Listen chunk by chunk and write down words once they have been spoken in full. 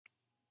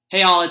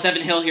Hey all, it's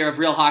Evan Hill here of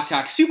Real Hawk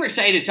Talk. Super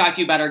excited to talk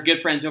to you about our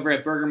good friends over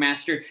at Burger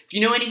Master. If you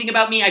know anything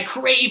about me, I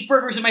crave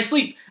burgers in my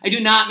sleep. I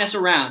do not mess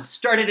around.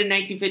 Started in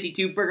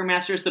 1952, Burger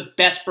Master is the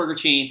best burger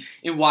chain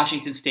in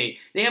Washington State.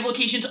 They have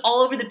locations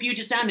all over the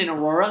Puget Sound in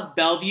Aurora,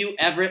 Bellevue,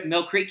 Everett,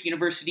 Mill Creek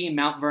University, and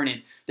Mount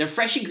Vernon. Their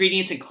fresh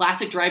ingredients and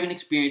classic driving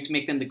experience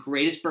make them the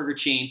greatest burger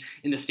chain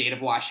in the state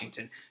of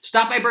Washington.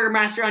 Stop by Burger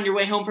Master on your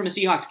way home from a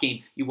Seahawks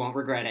game. You won't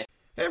regret it.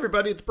 Hey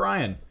everybody, it's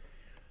Brian.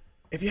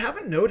 If you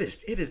haven't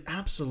noticed, it is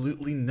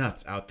absolutely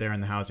nuts out there in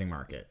the housing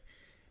market.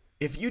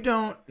 If you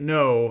don't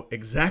know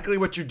exactly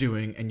what you're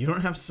doing and you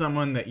don't have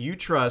someone that you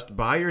trust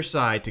by your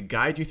side to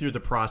guide you through the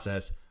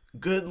process,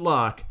 good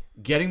luck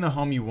getting the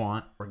home you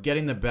want or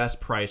getting the best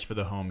price for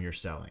the home you're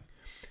selling.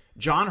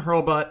 John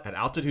Hurlbut at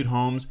Altitude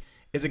Homes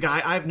is a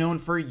guy I've known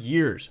for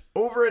years,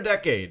 over a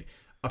decade,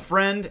 a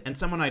friend and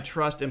someone I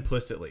trust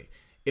implicitly.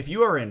 If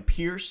you are in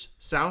Pierce,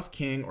 South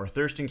King, or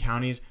Thurston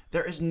counties,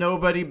 there is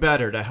nobody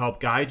better to help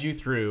guide you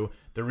through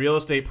the real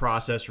estate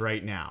process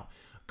right now.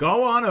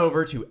 Go on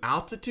over to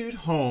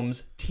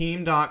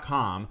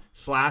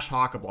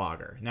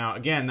altitudehomesteam.com/hawkblogger. Now,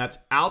 again, that's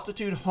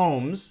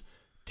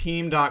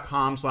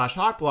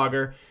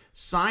altitudehomesteam.com/hawkblogger.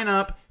 Sign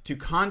up to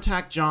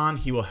contact John.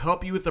 He will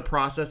help you with the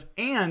process,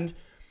 and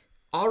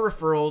all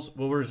referrals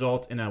will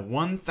result in a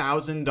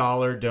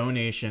 $1,000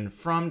 donation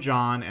from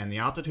John and the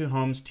Altitude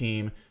Homes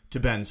team to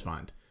Ben's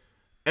Fund.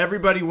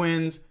 Everybody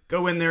wins.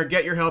 Go in there,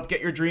 get your help,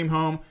 get your dream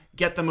home,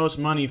 get the most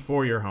money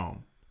for your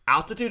home.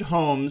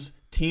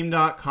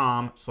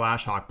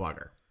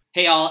 altitudehomesteam.com/hawkblogger.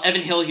 Hey all,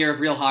 Evan Hill here of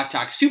Real Hawk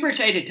Talk. Super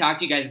excited to talk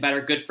to you guys about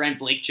our good friend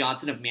Blake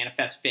Johnson of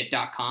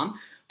ManifestFit.com.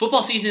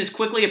 Football season is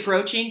quickly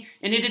approaching,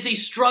 and it is a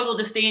struggle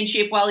to stay in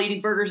shape while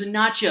eating burgers and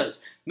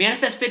nachos.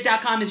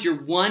 ManifestFit.com is your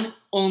one,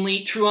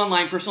 only, true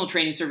online personal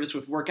training service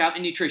with workout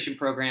and nutrition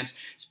programs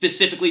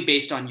specifically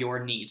based on your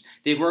needs.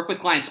 They work with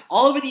clients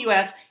all over the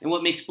U.S., and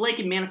what makes Blake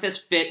and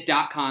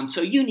ManifestFit.com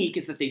so unique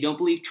is that they don't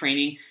believe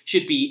training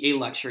should be a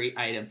luxury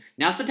item.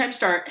 Now's the time to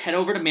start. Head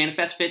over to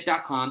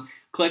ManifestFit.com.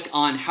 Click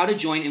on how to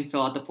join and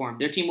fill out the form.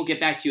 Their team will get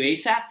back to you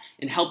ASAP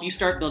and help you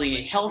start building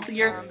a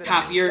healthier,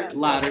 happier,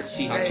 louder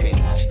Seahawks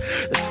fan.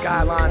 The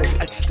skyline is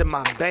etched in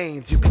my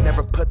veins. You can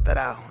never put that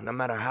out, no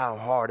matter how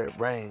hard it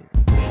rains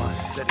in my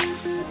city.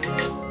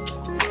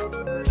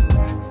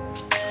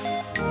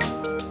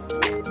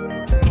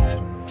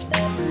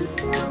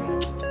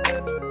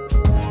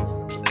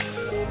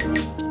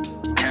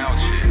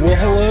 Well,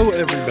 hello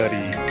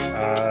everybody.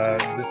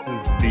 This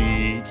is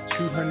the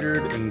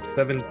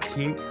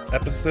 217th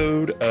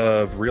episode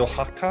of Real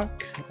Hawk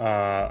Talk.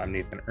 I'm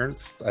Nathan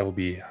Ernst. I will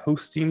be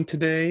hosting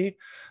today.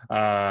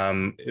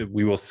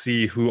 We will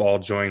see who all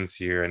joins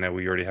here. I know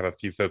we already have a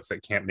few folks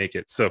that can't make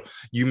it. So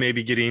you may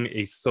be getting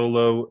a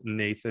solo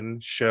Nathan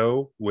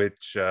show,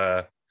 which,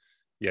 your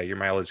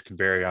mileage could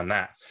vary on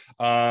that.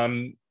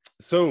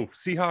 So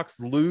Seahawks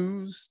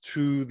lose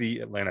to the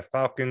Atlanta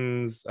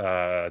Falcons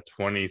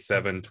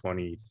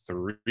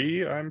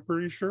 27-23, I'm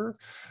pretty sure.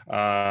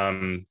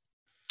 I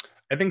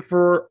think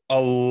for a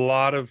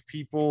lot of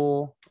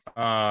people,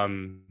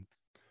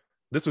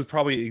 this was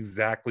probably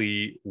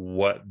exactly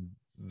what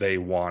they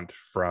want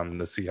from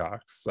the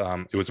Seahawks.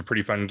 It was a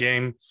pretty fun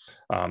game.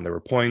 There were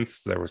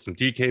points, there were some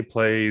DK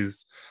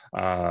plays.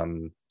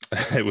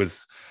 It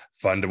was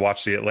fun to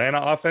watch the Atlanta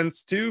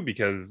offense too,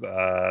 because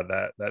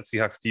that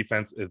Seahawks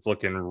defense is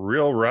looking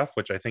real rough,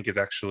 which I think is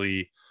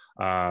actually,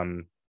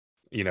 even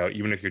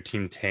if your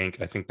team tank,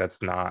 I think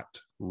that's not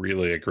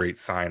really a great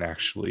sign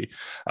actually.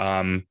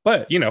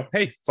 But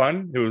hey,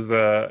 fun. It was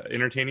a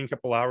entertaining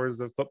couple hours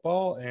of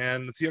football,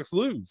 and the Seahawks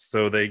lose,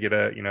 so they get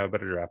a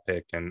better draft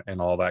pick and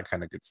all that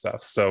kind of good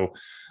stuff. So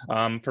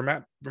from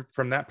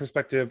that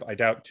perspective, I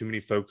doubt too many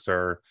folks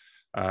are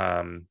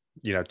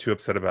too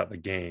upset about the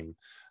game.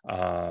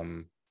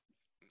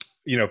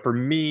 For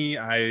me,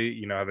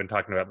 I've been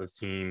talking about this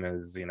team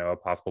as, a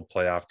possible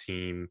playoff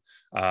team,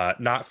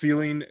 not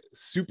feeling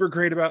super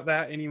great about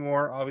that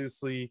anymore.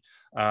 Obviously,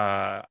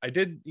 I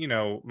did,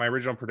 my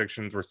original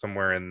predictions were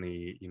somewhere in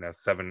the,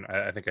 7,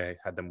 I think I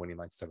had them winning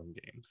like 7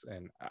 games,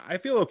 and I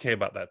feel okay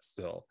about that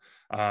still.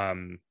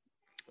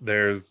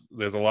 There's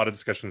a lot of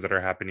discussions that are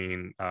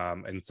happening,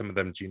 and some of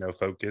them Geno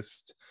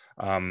focused.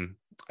 I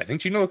think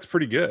Geno looks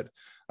pretty good.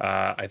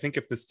 I think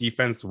if this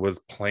defense was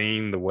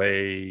playing the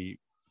way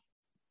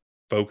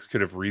folks could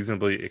have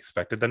reasonably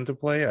expected them to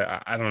play,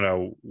 I don't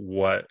know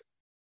what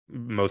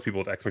most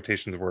people's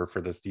expectations were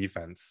for this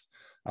defense.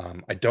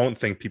 I don't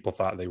think people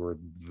thought they were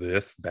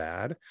this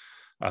bad.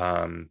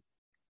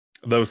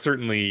 Though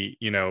certainly,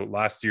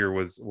 last year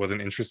was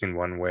an interesting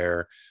one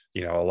where,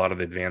 a lot of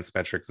the advanced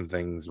metrics and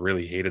things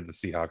really hated the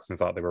Seahawks and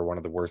thought they were one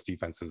of the worst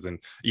defenses. And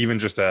even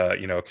just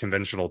a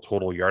conventional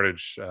total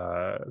yardage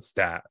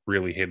stat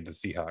really hated the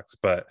Seahawks.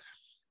 But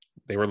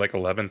they were like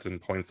 11th in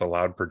points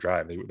allowed per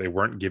drive. They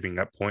weren't giving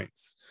up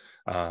points.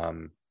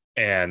 And,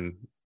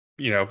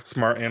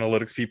 smart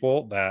analytics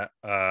people that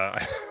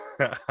I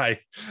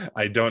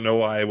don't know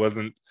why I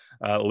wasn't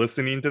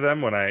listening to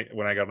them when I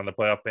got on the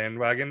playoff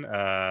bandwagon.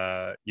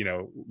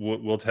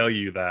 We'll tell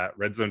you that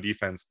red zone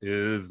defense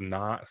is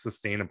not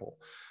sustainable.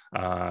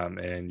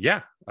 And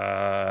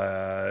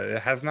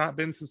it has not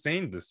been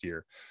sustained this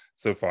year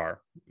so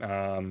far.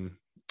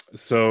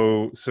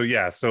 So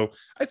I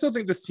still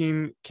think this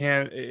team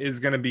is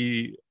going to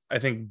be, I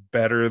think,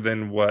 better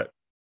than what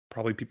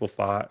probably people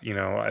thought.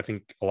 I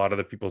think a lot of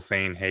the people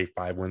saying, hey,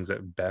 5 wins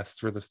at best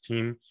for this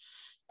team.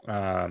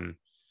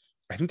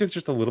 I think there's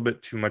just a little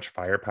bit too much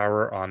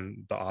firepower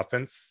on the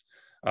offense,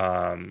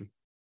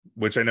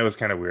 which I know is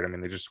kind of weird. I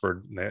mean, they just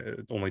scored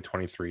only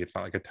 23. It's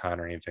not like a ton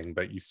or anything,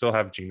 but you still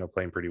have Geno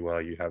playing pretty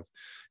well. You have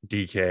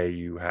DK,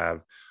 you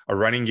have a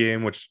running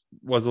game, which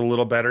was a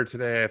little better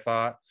today, I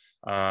thought.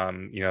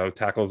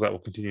 Tackles that will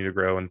continue to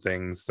grow and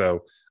things.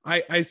 So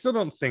I still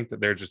don't think that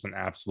they're just an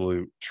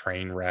absolute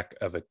train wreck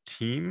of a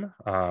team.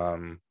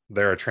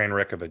 They're a train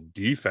wreck of a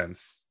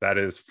defense, that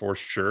is for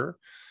sure.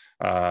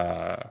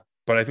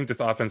 But I think this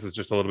offense is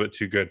just a little bit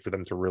too good for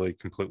them to really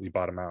completely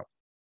bottom out.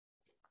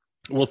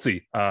 We'll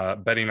see.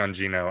 Betting on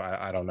Geno,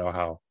 I don't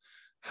know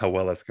how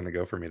well that's going to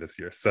go for me this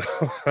year. So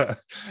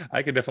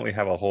I could definitely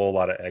have a whole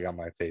lot of egg on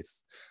my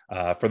face.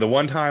 For the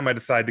one time I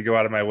decide to go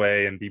out of my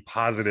way and be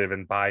positive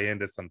and buy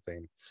into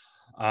something.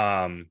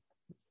 So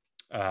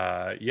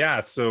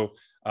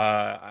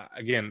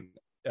again,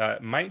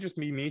 might just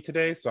be me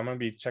today. So I'm going to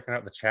be checking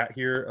out the chat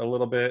here a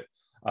little bit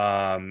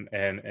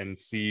and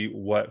see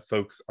what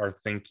folks are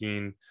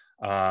thinking.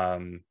 I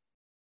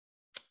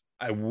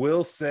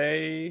will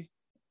say,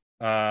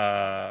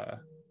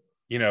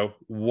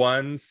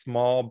 one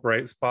small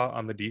bright spot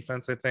on the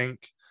defense, I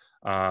think.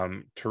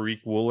 Tariq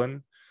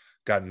Woolen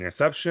got an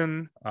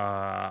interception. We'll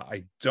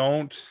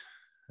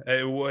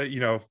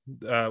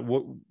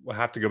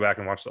have to go back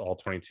and watch the all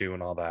 22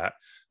 and all that.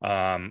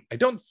 I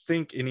don't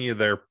think any of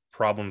their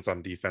problems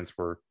on defense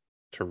were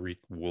Tariq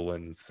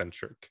Woolen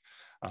centric.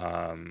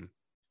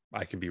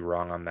 I could be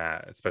wrong on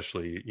that,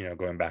 especially,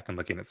 going back and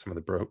looking at some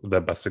of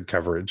the busted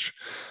coverage.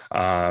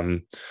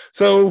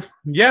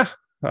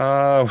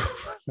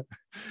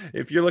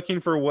 If you're looking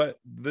for what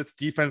this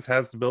defense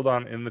has to build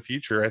on in the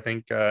future, I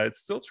think it's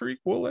still Tariq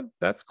Woolen.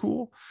 That's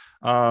cool.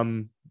 I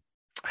don't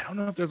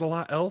know if there's a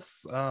lot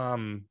else.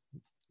 Jordan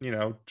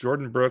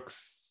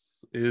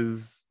Brooks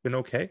is been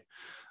okay.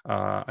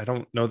 I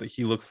don't know that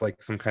he looks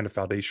like some kind of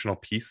foundational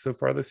piece so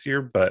far this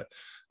year, but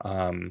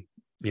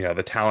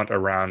the talent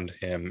around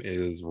him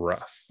is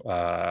rough.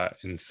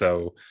 And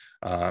so,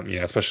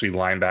 especially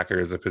linebacker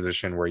is a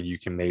position where you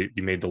can be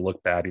made to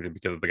look bad either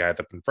because of the guys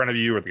up in front of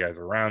you or the guys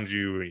around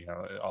you,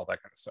 all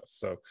that kind of stuff.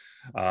 So,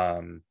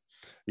 I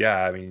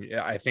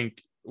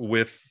think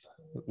with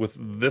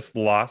this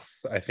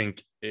loss, I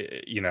think,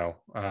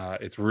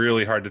 it's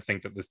really hard to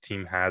think that this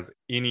team has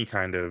any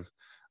kind of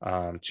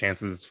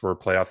chances for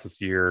playoffs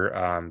this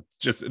year.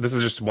 This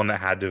is just one that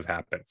had to have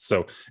happened.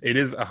 So it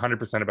is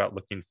 100% about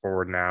looking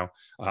forward now.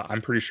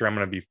 I'm pretty sure I'm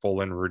going to be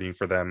full in rooting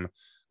for them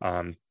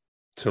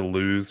to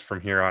lose from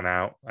here on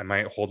out. I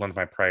might hold on to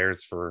my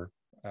prayers for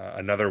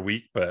another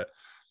week, but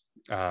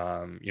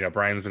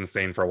Brian's been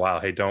saying for a while,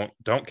 hey, don't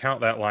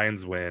count that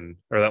Lions win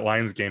or that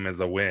Lions game as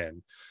a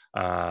win.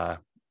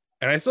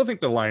 And I still think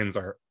the Lions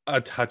are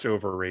a touch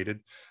overrated,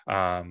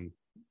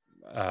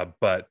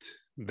 but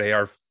they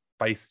are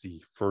feisty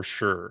for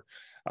sure.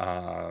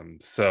 I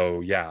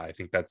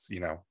think that's,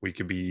 we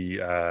could be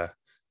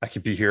I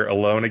could be here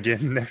alone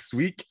again next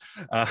week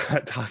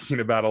talking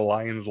about a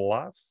Lions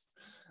loss.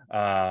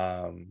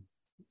 I don't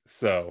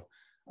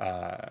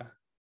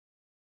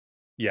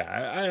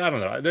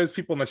know. There's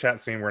people in the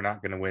chat saying we're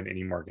not going to win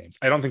any more games.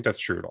 I don't think that's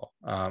true at all.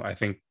 I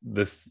think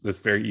this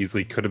very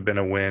easily could have been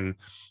a win.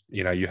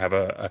 You have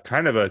a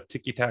kind of a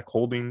ticky-tack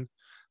holding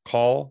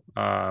call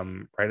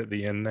right at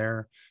the end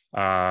there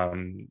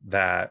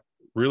that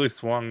really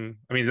swung.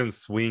 I mean, it didn't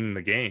swing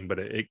the game, but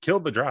it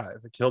killed the drive.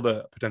 It killed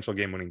a potential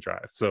game-winning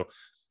drive. So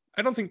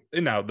I don't think.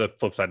 Now the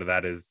flip side of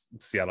that is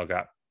Seattle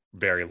got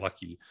very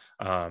lucky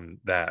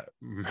that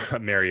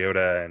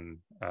Mariota and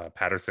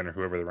Patterson or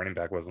whoever the running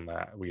back was in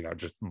that,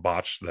 just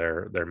botched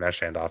their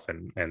mesh handoff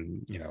and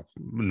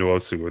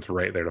Nwosu was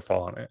right there to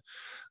fall on it.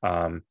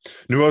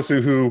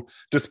 Nwosu, who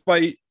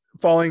despite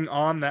falling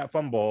on that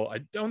fumble, I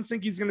don't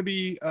think he's going to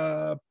be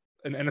an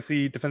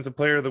NFC Defensive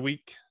Player of the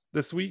Week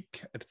this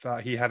week. I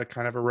thought he had a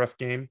kind of a rough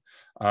game,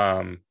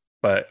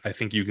 but I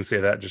think you can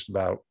say that just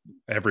about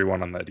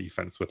everyone on that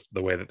defense with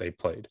the way that they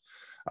played.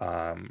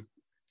 And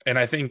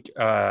I think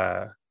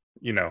the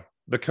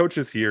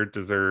coaches here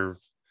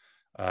deserve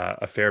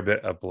a fair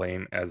bit of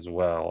blame as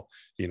well.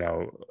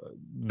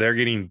 They're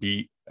getting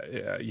beat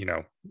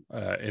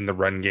in the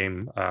run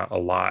game a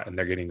lot, and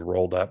they're getting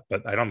rolled up,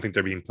 but I don't think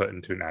they're being put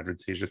into an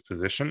advantageous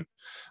position.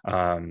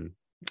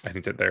 I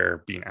think that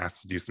they're being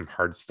asked to do some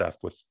hard stuff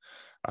with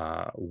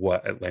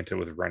what Atlanta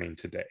was running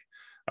today.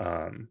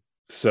 I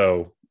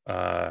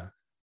don't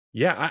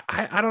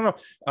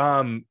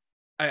know.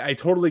 I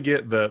totally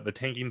get the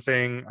tanking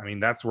thing. I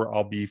mean, that's where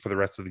I'll be for the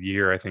rest of the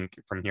year. I think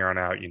from here on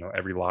out,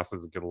 every loss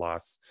is a good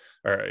loss,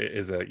 or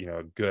is a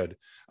good.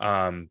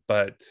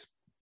 But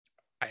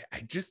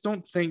I just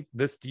don't think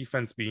this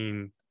defense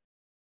being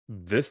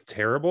this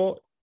terrible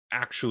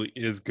actually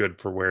is good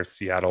for where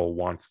Seattle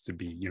wants to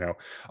be.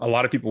 A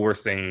lot of people were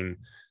saying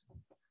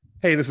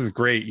hey, this is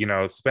great,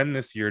 spend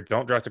this year,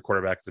 don't draft a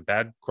quarterback, it's a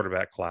bad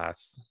quarterback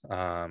class,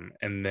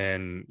 and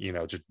then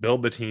just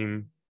build the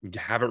team,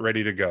 have it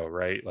ready to go,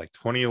 right? Like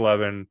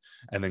 2011,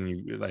 and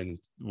then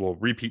we'll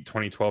repeat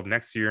 2012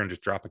 next year and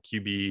just drop a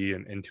QB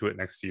and into it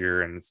next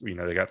year, and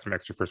they got some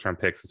extra first round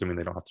picks, assuming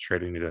they don't have to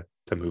trade any to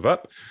move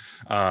up,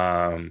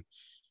 and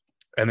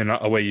then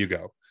away you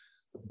go.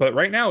 But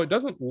right now, it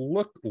doesn't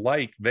look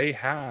like they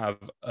have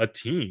a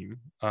team,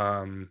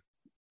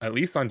 at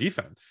least on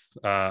defense,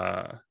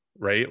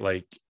 right?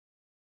 Like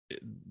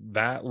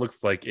that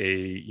looks like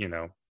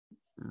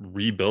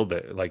rebuild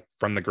it like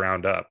from the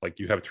ground up. Like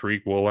you have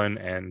Tariq Woolen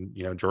and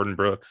Jordan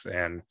Brooks,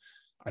 and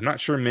I'm not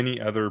sure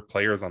many other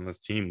players on this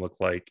team look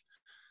like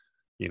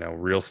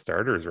real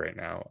starters right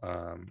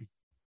now.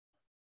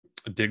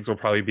 Diggs will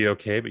probably be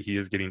okay, but he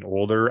is getting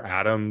older.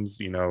 Adams,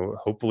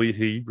 hopefully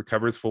he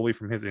recovers fully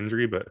from his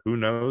injury, but who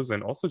knows?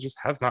 And also just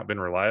has not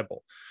been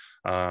reliable.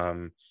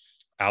 Al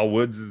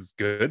Woods is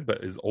good,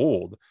 but is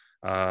old.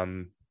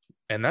 And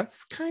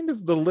that's kind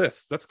of the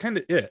list. That's kind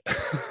of it.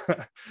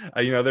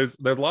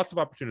 There's lots of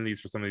opportunities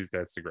for some of these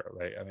guys to grow,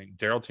 right? I mean,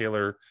 Darrell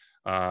Taylor,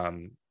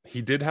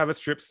 he did have a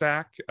strip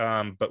sack,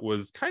 but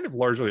was kind of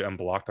largely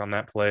unblocked on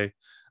that play,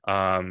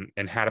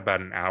 and had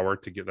about an hour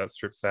to get that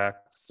strip sack.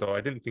 So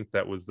I didn't think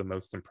that was the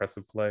most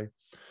impressive play.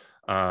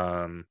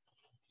 But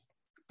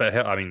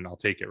hell, I mean, I'll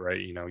take it, right?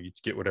 You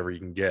get whatever you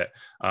can get.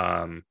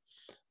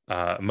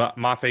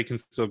 Mafe can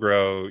still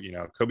grow.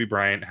 Kobe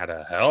Bryant had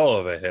a hell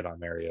of a hit on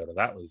Mariota.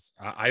 That was,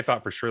 I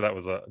thought for sure that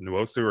was a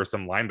Nwosu or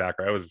some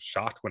linebacker. I was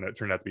shocked when it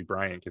turned out to be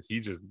Bryant, because he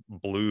just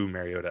blew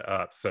Mariota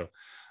up. So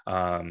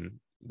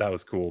that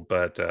was cool.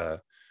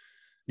 But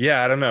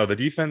yeah, I don't know. The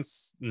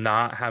defense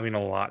not having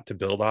a lot to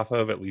build off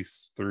of, at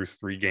least through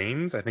 3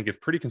 games, I think it's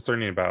pretty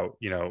concerning about,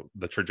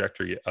 the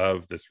trajectory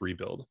of this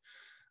rebuild.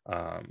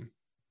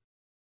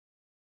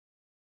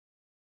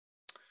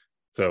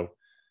 So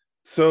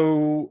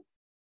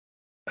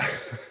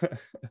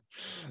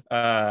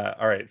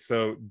all right,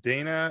 so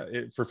Dana,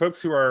 for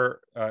folks who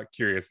are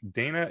curious,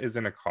 Dana is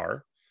in a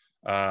car.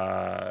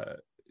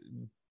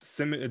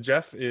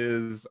 Jeff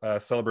is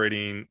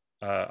celebrating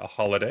a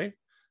holiday.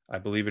 I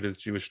believe it is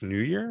Jewish New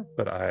Year,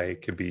 but I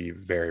could be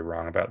very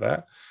wrong about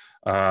that.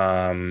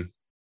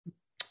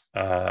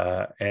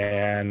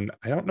 And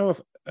I don't know if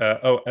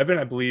Evan,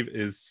 I believe,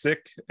 is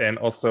sick, and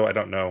also I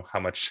don't know how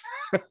much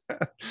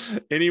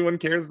anyone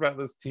cares about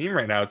this team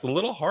right now. It's a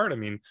little hard. I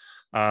mean,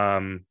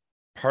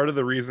 part of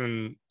the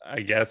reason,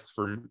 I guess,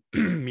 for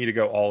me to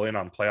go all in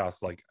on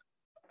playoffs, like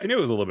I knew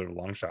it was a little bit of a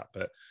long shot,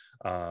 but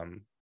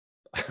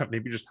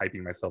maybe just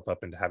hyping myself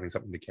up into having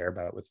something to care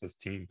about with this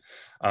team,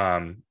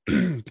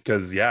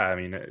 because yeah, I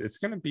mean, it's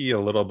going to be a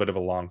little bit of a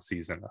long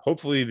season.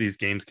 Hopefully these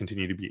games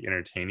continue to be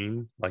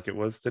entertaining like it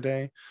was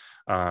today,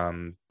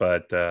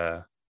 but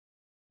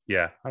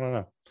yeah, I don't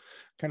know,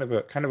 kind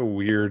of a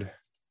weird,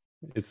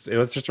 it's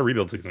just a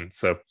rebuild season,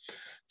 so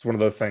it's one of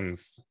those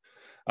things.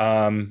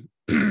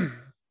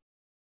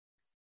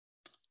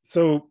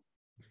 So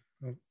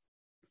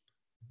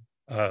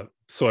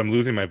I'm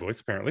losing my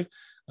voice apparently.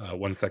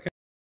 1 second.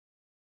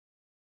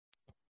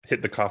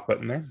 Hit the cough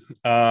button there.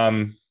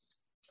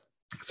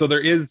 So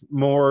there is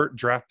more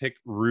draft pick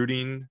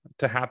rooting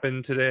to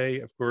happen today.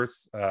 Of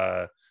course,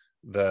 the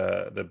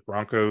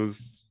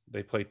Broncos,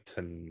 they play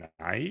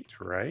tonight,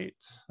 right?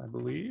 I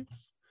believe.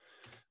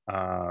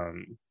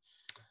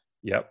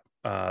 Yep.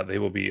 They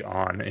will be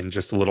on in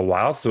just a little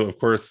while. So of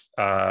course,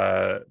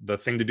 the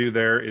thing to do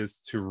there is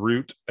to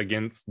root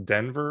against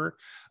Denver.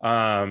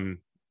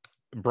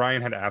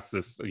 Brian had asked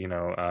this,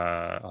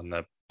 on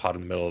the pod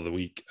in the middle of the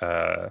week,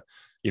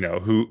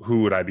 who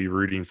would I be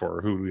rooting for?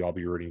 Or who would we all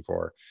be rooting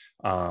for?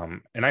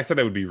 And I said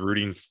I would be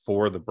rooting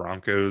for the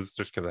Broncos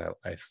just because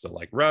I still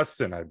like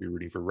Russ, and I'd be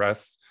rooting for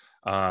Russ.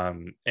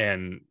 And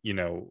were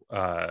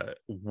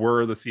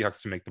the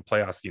Seahawks to make the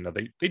playoffs,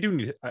 they do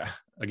need,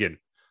 again,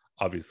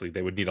 obviously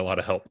they would need a lot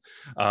of help.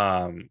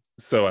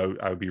 So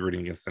I would be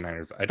rooting against the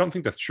Niners. I don't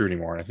think that's true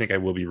anymore. And I think I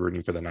will be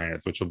rooting for the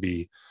Niners, which will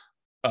be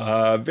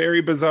a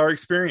very bizarre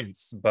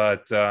experience.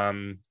 But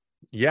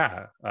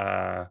yeah,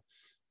 I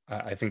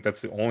think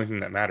that's the only thing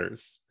that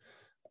matters.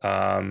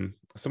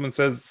 Someone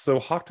says, so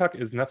Hawk Talk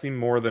is nothing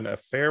more than a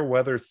fair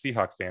weather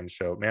Seahawk fan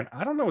show. Man,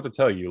 I don't know what to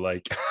tell you.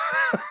 Like,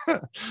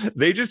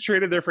 they just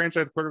traded their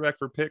franchise quarterback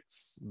for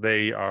picks.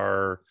 They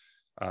are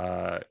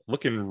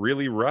looking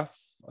really rough.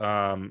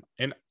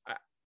 And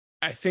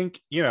I think,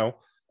 the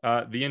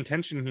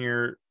intention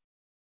here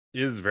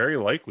is very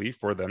likely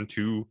for them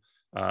to,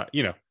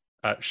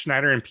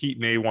 Schneider and Pete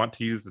may want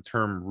to use the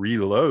term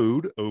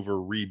reload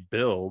over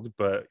rebuild,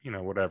 but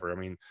whatever. I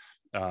mean,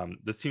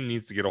 this team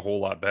needs to get a whole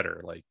lot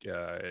better. Like,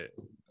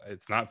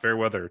 it's not fair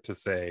weather to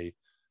say,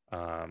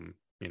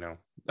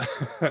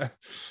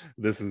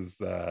 this is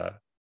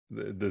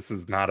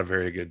not a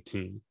very good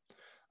team.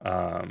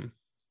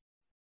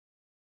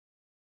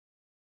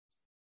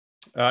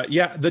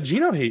 Yeah, the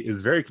Geno hate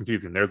is very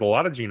confusing. There's a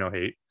lot of Geno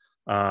hate.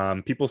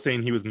 People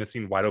saying he was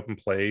missing wide open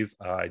plays.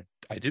 I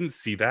didn't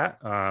see that.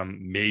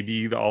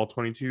 Maybe the all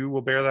 22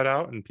 will bear that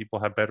out, and people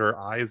have better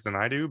eyes than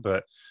I do.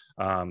 But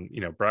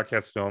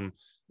broadcast film,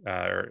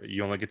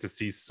 you only get to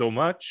see so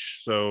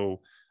much.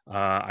 So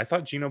I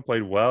thought Geno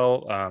played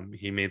well.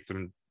 He made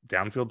some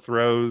downfield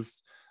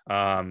throws.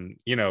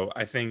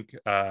 I think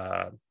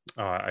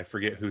I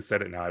forget who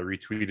said it now. I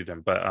retweeted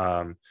him,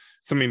 but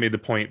somebody made the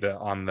point that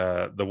on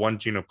the one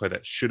Geno play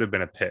that should have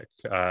been a pick,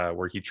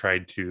 where he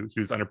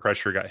was under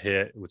pressure, got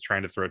hit, was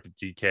trying to throw it to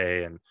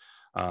DK, and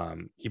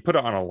he put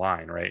it on a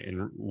line, right?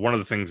 And one of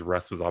the things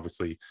Russ was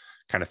obviously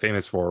kind of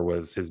famous for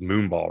was his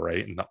moon ball,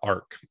 right? And the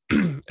arc.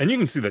 And you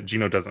can see that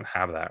Geno doesn't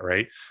have that,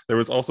 right? There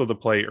was also the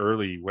play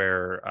early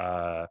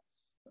where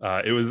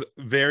it was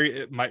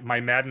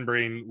my Madden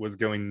brain was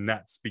going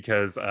nuts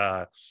because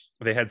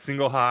they had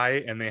single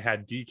high and they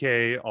had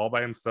DK all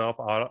by himself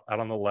out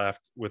on the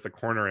left with a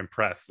corner and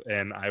press.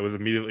 And I was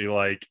immediately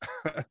like,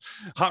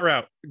 hot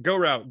route, go,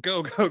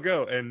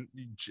 go. And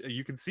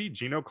you can see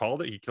Geno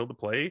called it. He killed the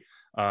play.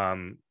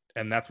 And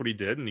that's what he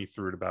did. And he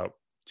threw it about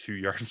 2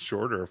 yards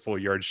short or a full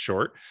yard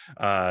short.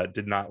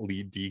 Did not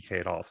lead DK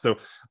at all. So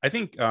I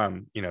think,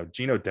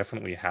 Geno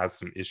definitely has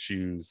some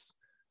issues,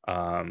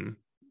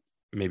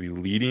 maybe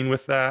leading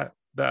with that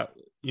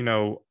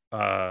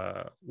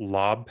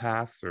lob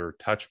pass or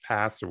touch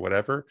pass or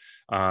whatever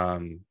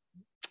on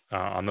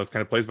those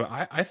kind of plays. But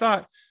I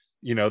thought,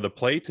 the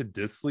play to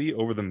Dissly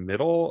over the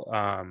middle,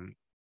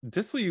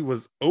 Dissly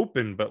was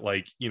open, but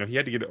he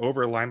had to get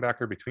over a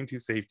linebacker between two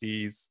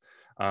safeties.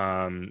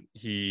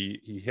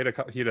 He hit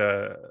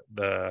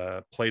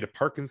the play to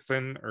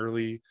Parkinson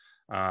early.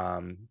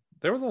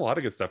 There was a lot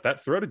of good stuff.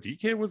 That throw to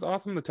DK was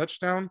awesome. The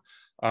touchdown.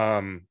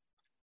 One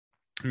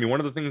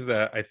of the things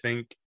that I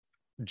think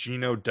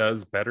Geno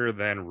does better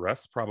than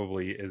Russ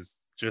probably is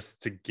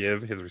just to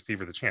give his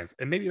receiver the chance.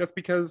 And maybe that's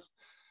because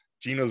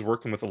Geno's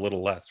working with a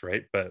little less,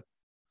 right? But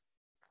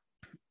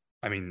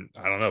I don't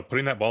know,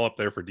 putting that ball up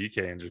there for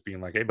DK and just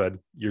being like, hey, bud,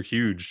 you're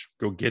huge.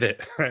 Go get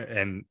it.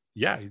 And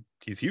yeah,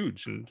 he's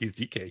huge and he's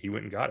DK. He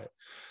went and got it.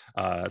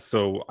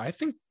 So I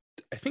think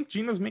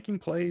Geno's making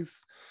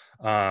plays.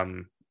 I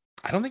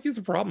don't think he's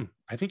a problem.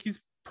 I think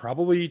he's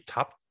probably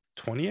top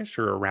 20ish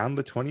or around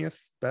the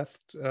 20th best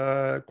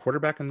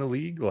quarterback in the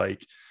league.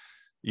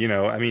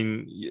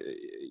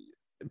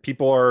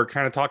 People are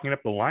kind of talking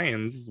up the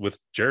Lions with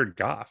Jared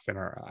Goff, and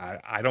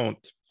I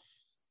don't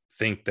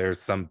think there's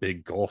some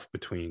big gulf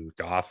between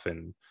Goff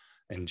and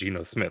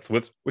Geno Smith,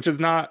 which is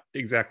not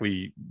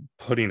exactly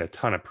putting a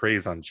ton of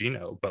praise on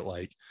Geno, but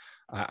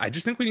I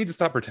just think we need to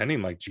stop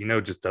pretending like Geno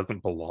just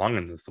doesn't belong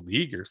in this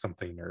league or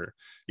something, or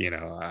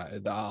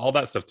all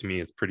that stuff to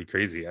me is pretty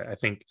crazy. I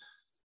think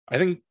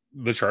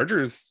the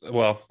Chargers,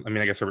 well, I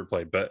guess Herbert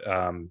played, but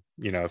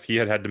if he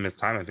had to miss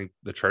time, I think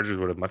the Chargers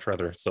would have much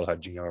rather still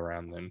had Geno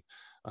around than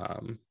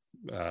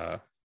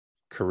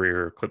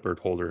career clipboard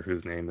holder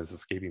whose name is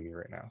escaping me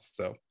right now.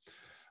 So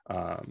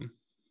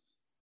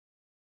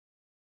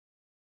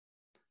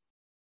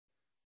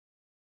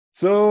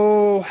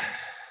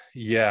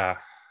yeah.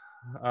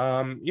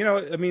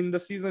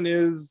 The season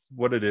is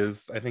what it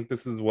is. I think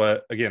this is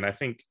what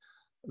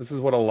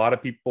a lot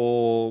of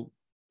people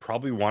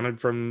probably wanted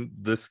from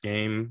this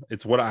game.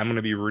 It's what I'm going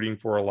to be rooting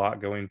for a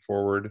lot going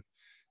forward.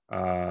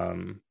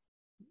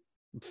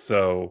 Just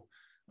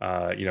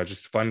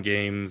fun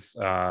games.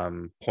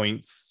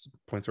 Points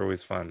are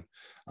always fun.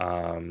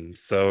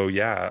 It's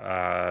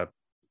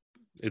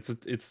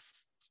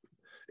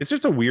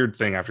just a weird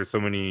thing after so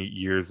many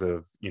years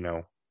of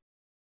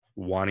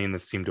wanting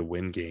this team to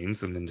win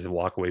games and then to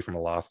walk away from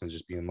a loss and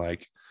just being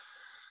like,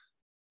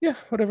 yeah,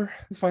 whatever,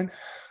 it's fine.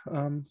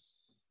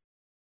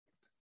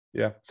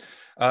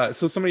 So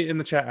somebody in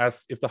the chat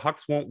asks, if the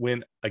Hawks won't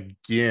win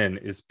again,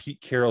 is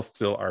Pete Carroll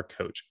still our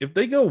coach? If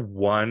they go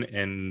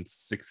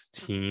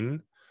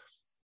 1-16,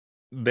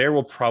 there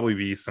will probably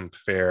be some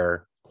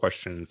fair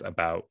questions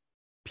about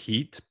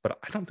Pete, but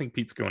I don't think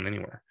Pete's going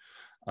anywhere.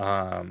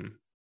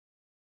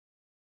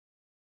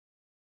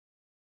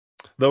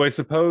 Though I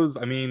suppose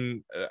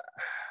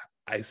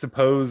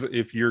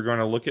if you're going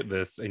to look at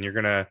this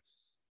and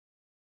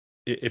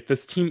if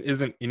this team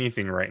isn't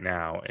anything right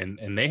now,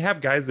 and they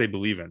have guys they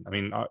believe in,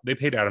 they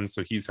paid Adams,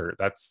 so he's hurt.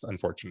 That's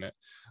unfortunate.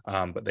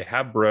 But they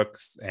have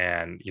Brooks,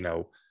 and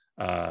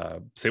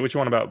say what you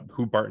want about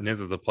who Barton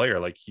is as a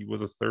player. He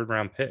was a 3rd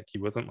round pick. He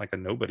wasn't a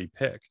nobody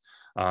pick.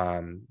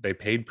 They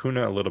paid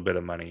Puna a little bit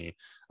of money.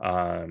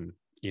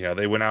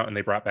 They went out and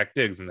they brought back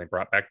Diggs and they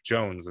brought back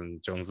Jones,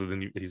 and Jones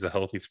he's a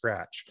healthy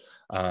scratch.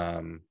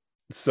 If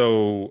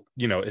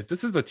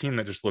this is a team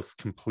that just looks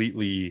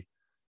completely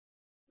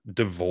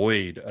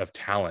devoid of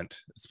talent,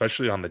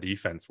 especially on the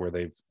defense where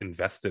they've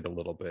invested a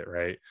little bit,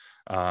 right?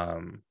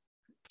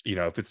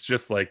 If it's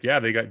just they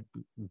got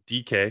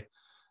DK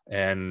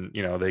and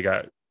they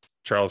got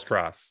Charles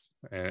Cross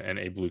and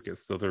Abe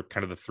Lucas, so they're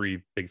kind of the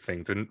 3 big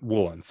things, and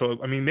Woolen. So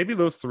maybe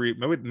those 3,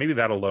 maybe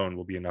that alone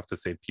will be enough to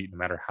save Pete, no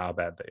matter how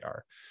bad they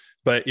are.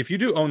 But if you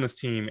do own this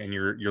team and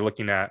you're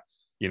looking at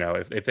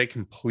if they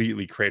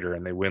completely crater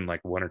and they win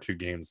like 1 or 2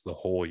 games the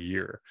whole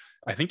year,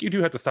 I think you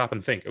do have to stop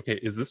and think, okay,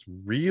 is this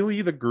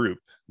really the group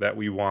that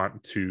we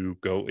want to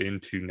go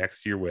into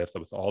next year with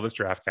all this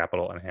draft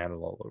capital and hand it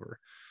all over?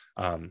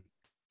 I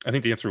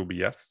think the answer will be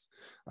yes.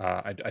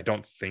 I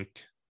don't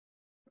think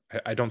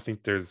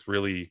there's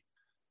really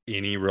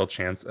any real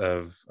chance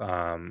of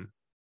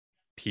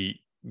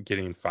Pete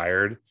getting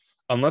fired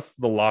unless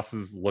the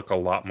losses look a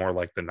lot more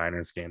like the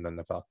Niners game than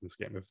the Falcons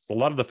game. If it's a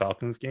lot of the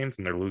Falcons games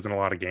and they're losing a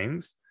lot of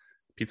games,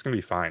 Pete's going to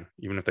be fine,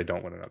 even if they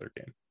don't win another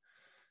game.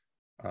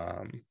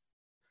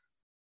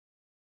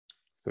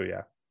 So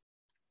yeah.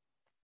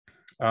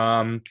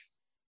 Somebody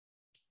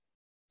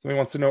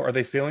wants to know, are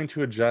they failing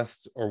to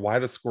adjust, or why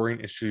the scoring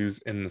issues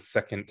in the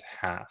second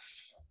half?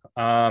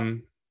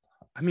 I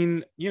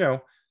mean,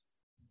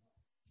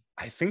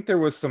 I think there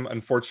was some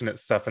unfortunate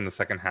stuff in the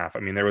second half. I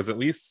mean, there was at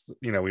least,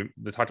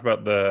 they talked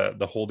about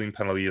the holding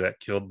penalty that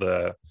killed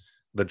the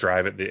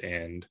drive at the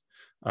end.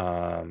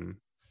 Trying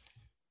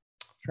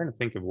to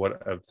think of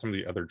some of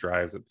the other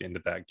drives at the end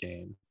of that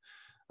game.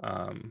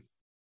 I'll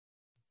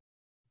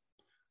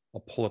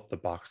pull up the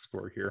box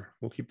score here.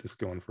 We'll keep this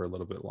going for a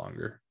little bit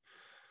longer.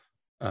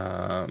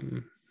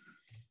 Let's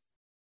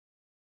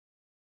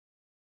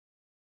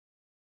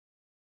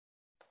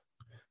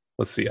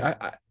see.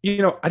 I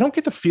don't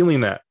get the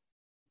feeling that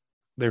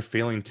they're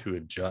failing to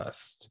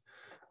adjust.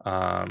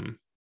 Can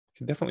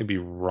definitely be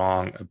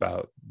wrong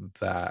about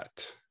that.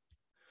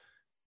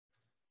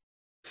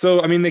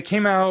 So, I mean, they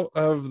came out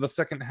of the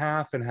second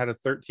half and had a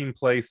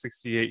 13-play,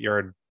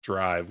 68-yard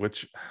drive,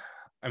 which,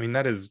 I mean,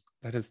 that is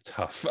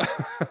tough.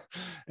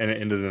 And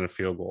it ended in a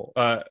field goal.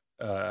 It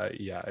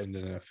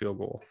ended in a field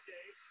goal.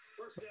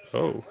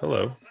 Oh,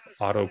 hello.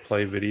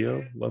 Autoplay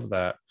video. Love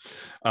that.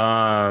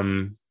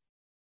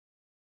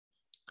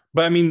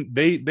 But I mean,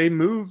 they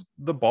moved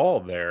the ball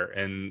there,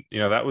 and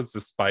that was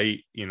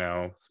despite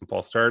some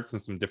false starts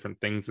and some different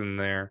things in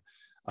there.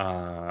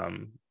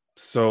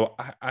 So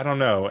I don't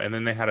know. And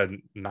then they had a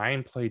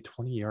 9-play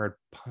 20-yard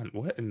punt.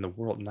 What in the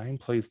world? 9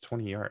 plays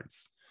 20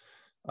 yards.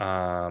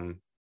 I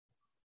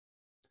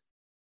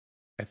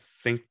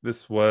think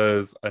this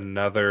was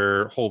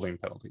another holding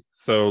penalty.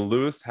 So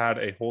Lewis had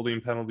a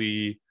holding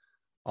penalty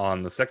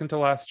on the second to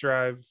last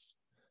drive.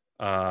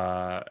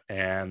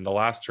 And the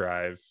last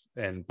drive,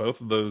 and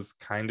both of those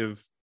kind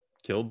of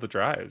killed the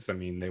drives. I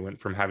mean, they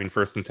went from having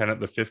 1st and 10 at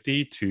the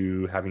 50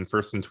 to having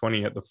 1st and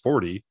 20 at the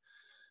 40,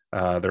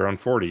 their own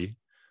 40.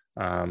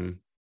 And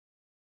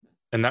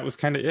that was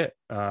kind of it.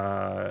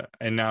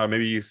 And now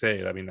maybe you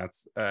say, I mean,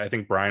 I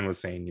think Brian was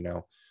saying,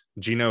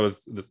 Geno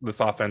is this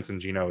offense, and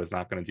Geno is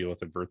not going to deal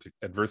with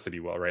adversity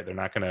well, right? They're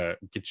not going to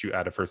get you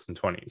out of 1st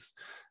and 20s.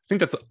 I think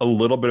that's a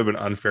little bit of an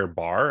unfair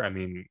bar. I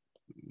mean,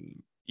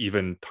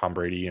 even Tom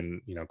Brady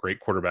and great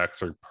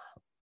quarterbacks it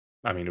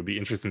would be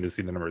interesting to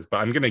see the numbers,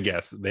 but I'm gonna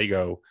guess they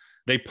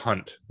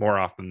punt more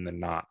often than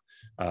not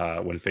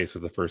when faced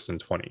with the 1st and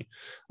 20.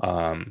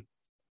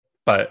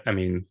 But I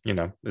mean,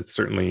 it's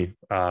certainly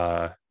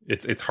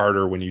it's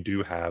harder when you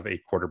do have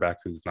a quarterback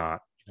who's not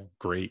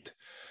great,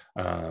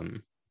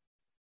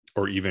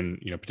 or even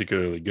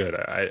particularly good.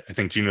 I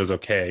think Geno's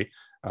okay.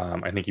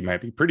 I think he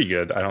might be pretty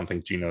good. I don't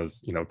think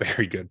Geno's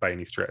very good by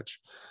any stretch.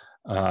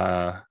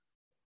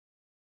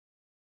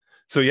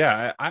 So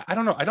yeah, I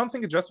don't know. I don't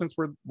think adjustments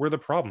were the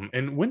problem.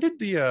 And when did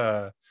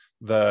the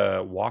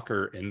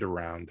Walker end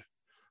around?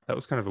 That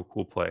was kind of a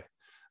cool play.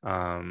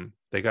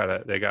 They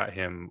got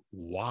him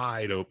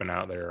wide open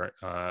out there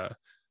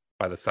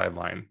by the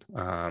sideline.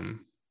 I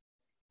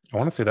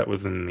want to say that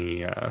was in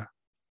the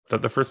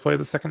first play of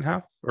the second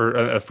half,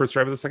 or first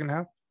drive of the second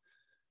half.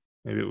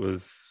 Maybe it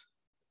was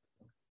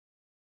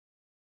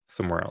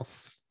somewhere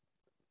else.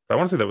 But I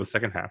want to say that was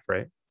second half,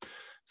 right?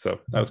 So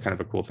that was kind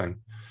of a cool thing.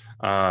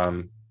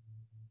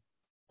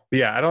 But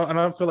yeah, I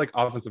don't feel like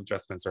offensive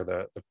adjustments are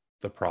the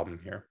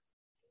problem here.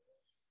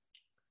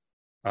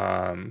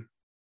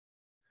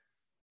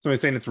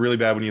 Somebody's saying it's really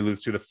bad when you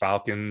lose to the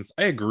Falcons.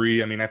 I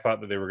agree. I mean, I thought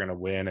that they were going to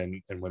win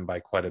and win by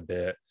quite a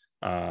bit.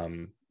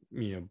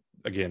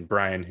 Again,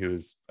 Brian,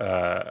 who's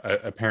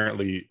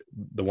apparently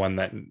the one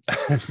that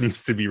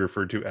needs to be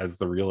referred to as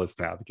the realist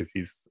now, because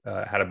he's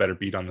had a better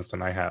beat on this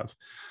than I have.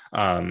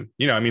 I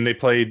mean, they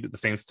played the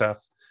Saints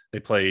tough. They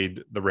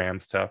played the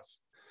Rams tough.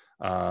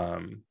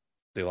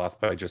 They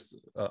lost by just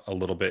a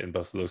little bit in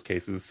both of those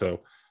cases. So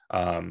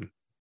I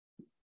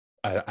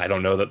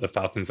don't know that the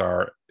Falcons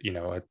are,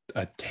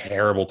 a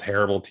terrible,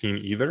 terrible team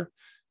either.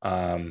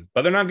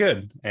 But they're not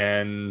good.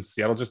 And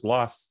Seattle just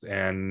lost.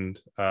 And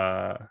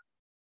yeah,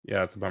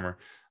 it's a bummer.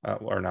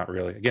 Or not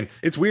really. Again,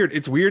 it's weird.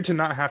 It's weird to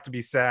not have to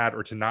be sad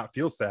or to not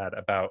feel sad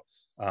about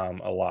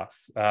a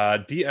loss.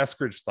 D.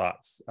 Eskridge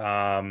thoughts.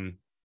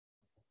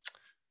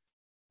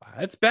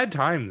 It's bad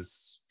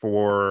times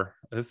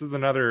this is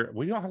another,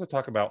 we don't have to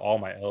talk about all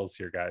my L's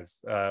here, guys.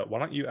 Why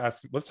don't you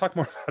let's talk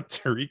more about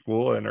Tariq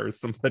Woolen or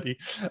somebody.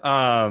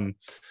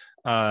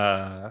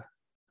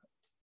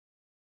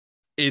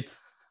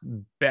 It's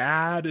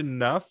bad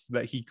enough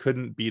that he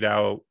couldn't beat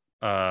out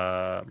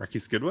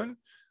Marquise Goodwin,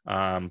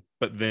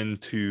 But then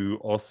to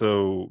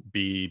also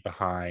be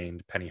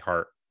behind Penny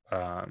Hart,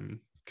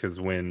 because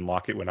when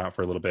Lockett went out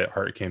for a little bit,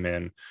 Hart came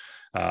in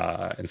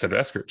instead of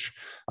Eskridge.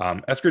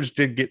 Eskridge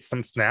did get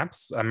some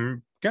snaps.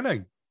 I'm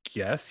gonna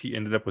guess he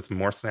ended up with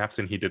more snaps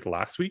than he did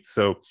last week.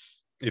 So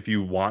if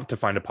you want to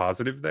find a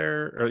positive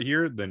there or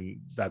here,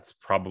 then that's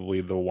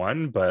probably the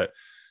one. But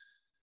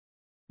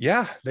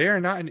yeah, they are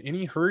not in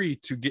any hurry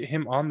to get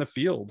him on the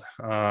field.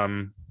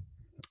 And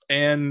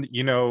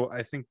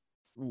I think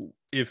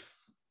if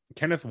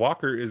Kenneth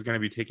Walker is going to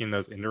be taking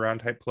those end around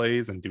type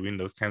plays and doing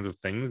those kinds of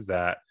things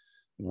that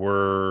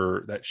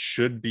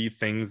should be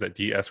things that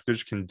D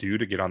Eskridge can do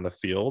to get on the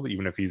field,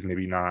 even if he's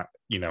maybe not,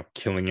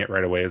 killing it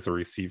right away as a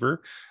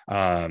receiver.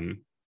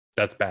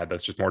 That's bad.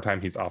 That's just more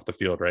time he's off the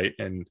field, right?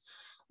 And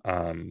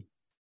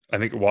I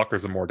think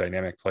Walker's a more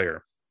dynamic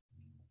player.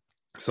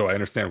 So I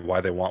understand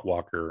why they want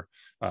Walker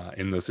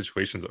in those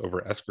situations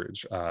over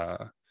Eskridge.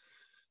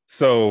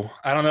 So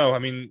I don't know. I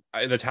mean,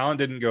 the talent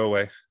didn't go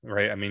away,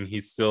 right? I mean,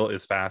 he still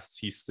is fast.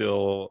 He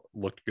still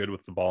looked good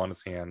with the ball in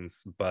his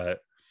hands, but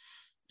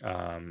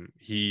I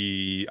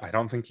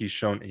don't think he's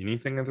shown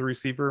anything as a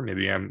receiver.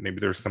 Maybe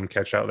there's some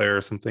catch out there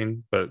or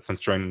something, but since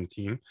joining the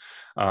team,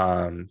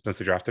 since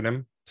they drafted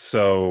him.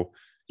 So,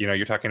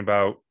 you're talking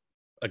about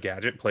a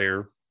gadget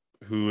player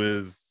who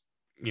is,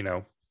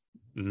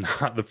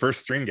 not the first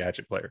string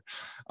gadget player.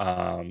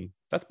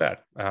 That's bad.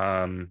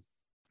 And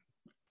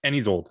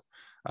he's old.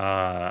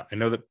 I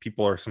know that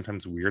people are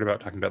sometimes weird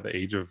about talking about the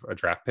age of a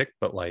draft pick,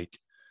 but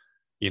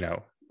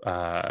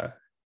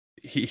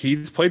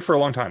he's played for a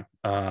long time.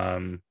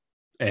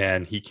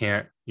 And he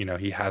can't,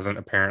 he hasn't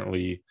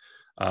apparently,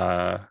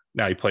 now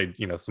he played,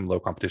 some low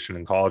competition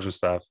in college and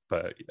stuff,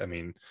 but I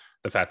mean,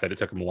 the fact that it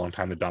took him a long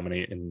time to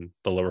dominate in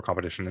the lower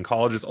competition in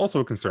college is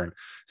also a concern.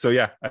 So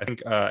yeah, I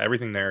think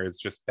everything there is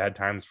just bad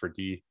times for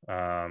D.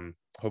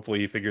 Hopefully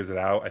he figures it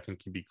out. I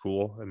think he'd be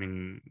cool. I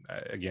mean,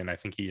 again, I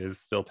think he is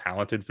still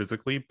talented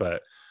physically,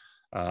 but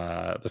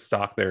the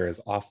stock there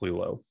is awfully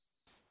low.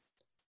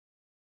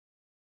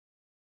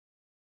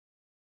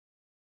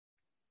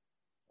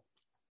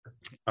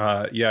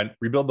 Yeah,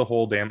 rebuild the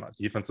whole damn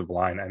defensive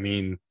line. I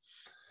mean,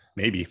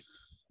 maybe.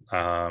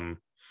 I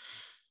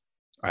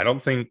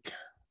don't think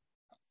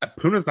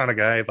Puna's not a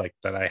guy like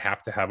that I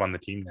have to have on the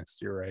team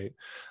next year, right?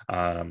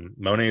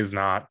 Monet is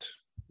not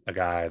a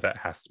guy that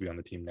has to be on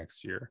the team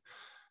next year.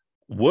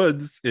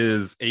 Woods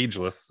is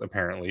ageless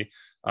apparently,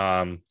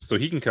 so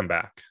he can come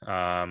back.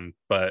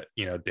 But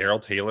Darrell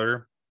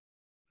Taylor,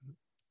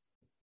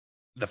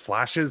 the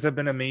flashes have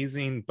been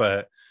amazing,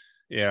 but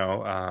he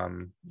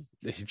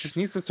just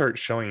needs to start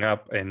showing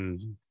up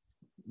and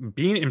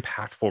being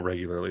impactful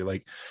regularly.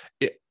 Like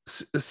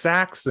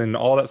sacks and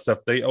all that stuff,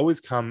 they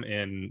always come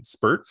in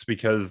spurts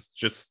because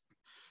just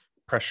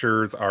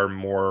pressures are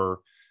more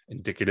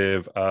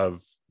indicative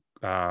of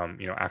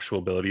actual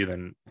ability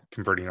than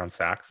converting on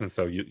sacks. And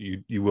so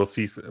you will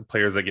see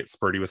players that get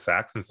spurty with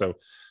sacks. And so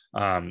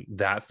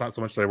that's not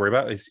so much that I worry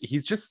about.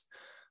 He's just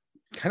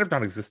kind of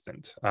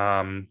non-existent.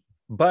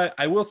 But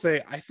I will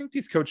say, I think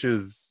these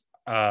coaches,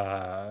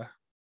 again,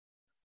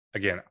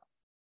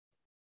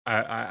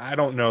 I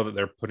don't know that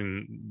they're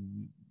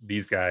putting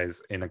these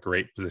guys in a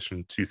great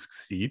position to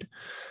succeed.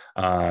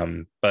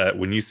 But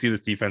when you see this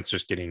defense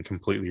just getting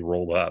completely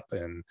rolled up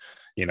and,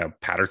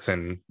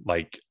 Patterson,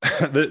 like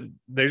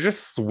they're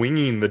just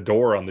swinging the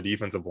door on the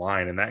defensive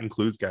line. And that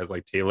includes guys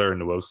like Taylor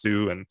and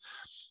Nwosu, and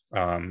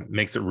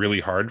makes it really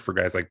hard for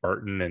guys like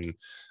Barton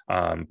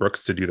and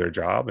Brooks to do their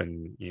job.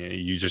 And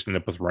you just end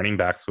up with running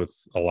backs with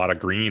a lot of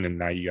green. And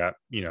now you got,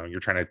 you're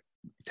trying to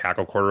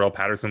tackle Cordarrelle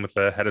Patterson with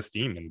a head of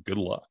steam, and good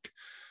luck.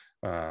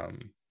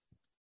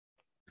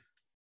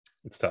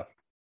 It's tough.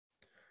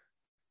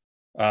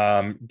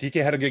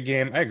 DK had a good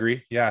game. I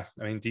agree. Yeah.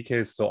 I mean, DK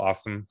is still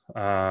awesome.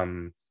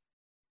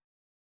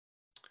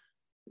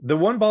 The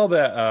one ball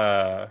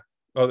that,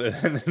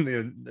 and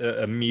then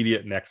the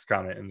immediate next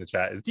comment in the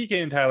chat is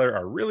DK and Tyler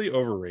are really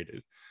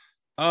overrated.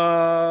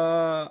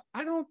 I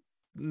don't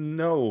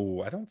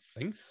know. I don't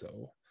think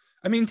so.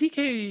 I mean,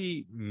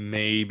 DK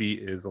maybe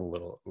is a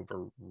little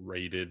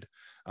overrated.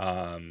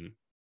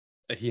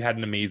 He had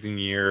an amazing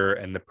year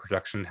and the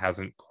production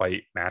hasn't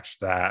quite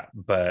matched that,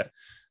 but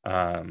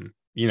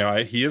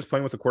he is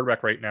playing with a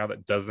quarterback right now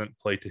that doesn't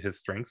play to his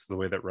strengths the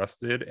way that Russ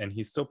did, and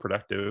he's still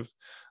productive.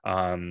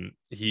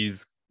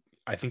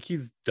 I think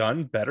he's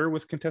done better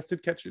with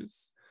contested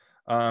catches.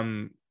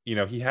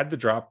 He had the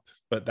drop,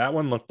 but that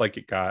one looked like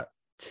it got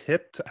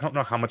tipped. I don't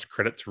know how much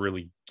credit to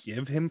really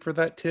give him for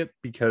that tip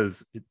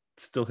because it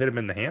still hit him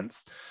in the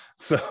hands.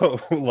 So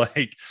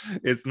like,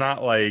 it's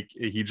not like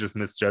he just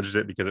misjudged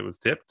it because it was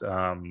tipped.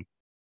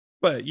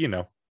 But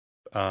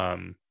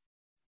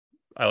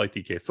I like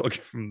DK, so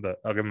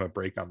I'll give him a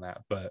break on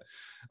that. But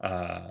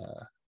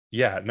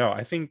yeah, no,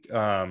 I think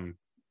I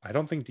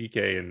don't think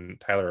DK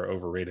and Tyler are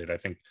overrated. I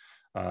think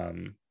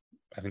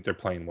they're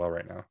playing well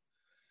right now.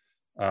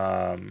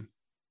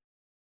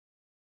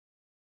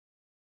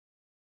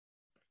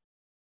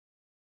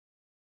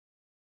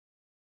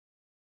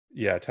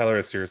 Yeah, Tyler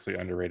is seriously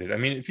underrated. I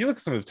mean, if you look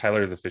at some of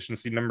Tyler's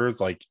efficiency numbers,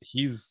 like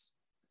he's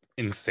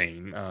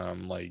insane.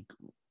 Like,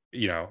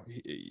 you know,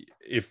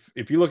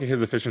 if you look at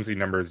his efficiency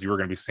numbers, you are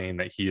going to be saying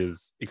that he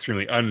is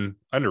extremely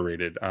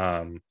underrated.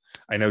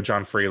 I know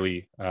John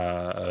Fraley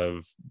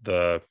of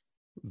the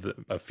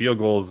field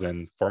goals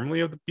and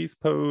formerly of the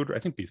Beast Pod. I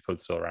think Beast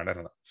Pod's still around. I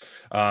don't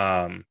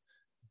know.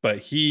 But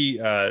he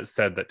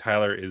said that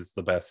Tyler is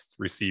the best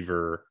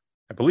receiver.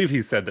 I believe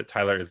he said that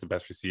Tyler is the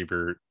best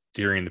receiver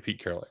during the Pete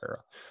Carroll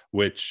era,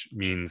 which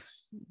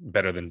means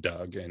better than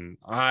Doug. And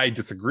I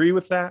disagree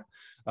with that.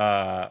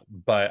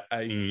 But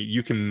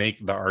you can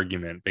make the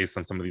argument based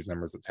on some of these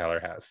numbers that Tyler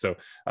has. So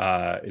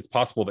it's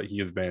possible that he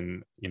has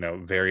been,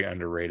 very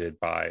underrated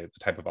by the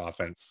type of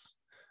offense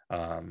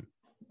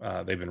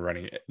they've been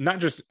running, not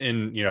just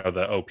in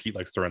the Pete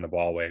likes throwing the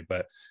ball away,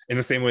 but in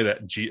the same way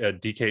that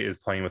DK is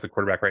playing with a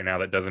quarterback right now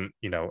that doesn't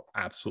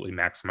absolutely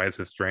maximize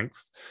his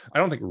strengths. I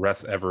don't think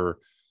Russ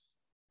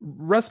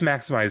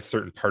maximized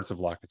certain parts of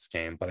Lockett's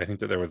game, but I think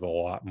that there was a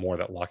lot more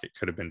that Lockett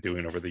could have been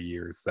doing over the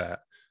years that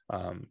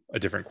a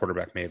different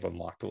quarterback may have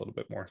unlocked a little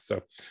bit more.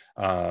 So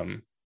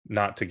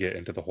not to get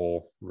into the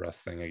whole Russ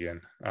thing again.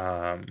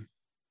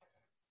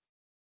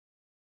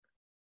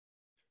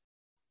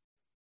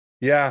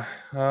 Yeah.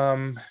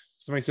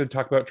 Somebody said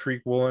talk about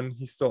Tariq Woolen.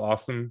 He's still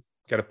awesome.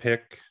 Got a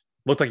pick.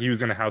 Looked like he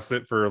was going to house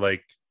it for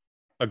like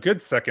a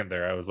good second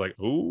there. I was like,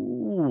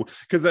 ooh,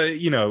 because I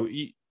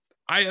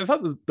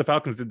thought the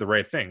Falcons did the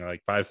right thing.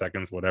 Like 5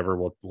 seconds, whatever.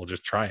 We'll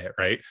just try it,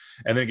 right?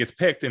 And then it gets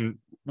picked, and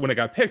when it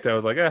got picked, I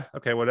was like,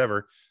 okay,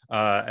 whatever.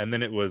 And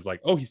then it was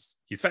like, oh, he's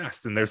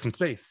fast, and there's some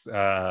space.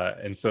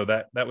 And so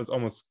that was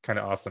almost kind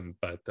of awesome,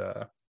 but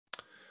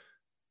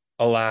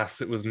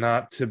alas, it was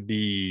not to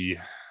be.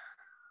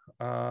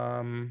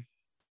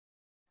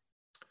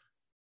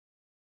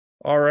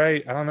 All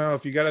right. I don't know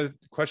if you got a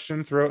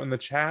question, throw it in the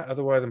chat.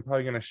 Otherwise, I'm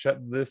probably going to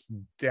shut this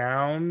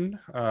down.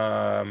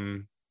 I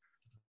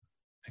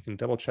can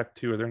double check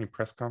too. Are there any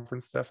press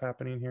conference stuff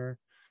happening here?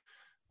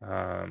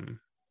 I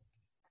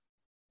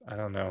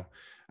don't know.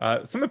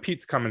 Some of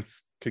Pete's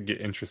comments could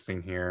get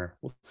interesting here.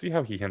 We'll see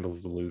how he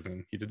handles the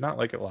losing. He did not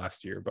like it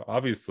last year, but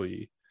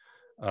obviously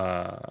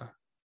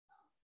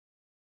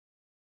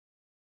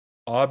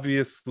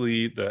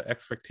the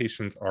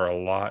expectations are a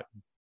lot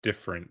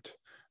different.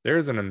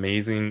 There's an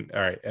amazing,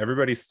 all right,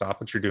 everybody stop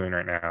what you're doing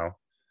right now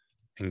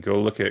and go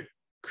look at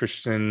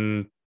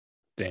Christian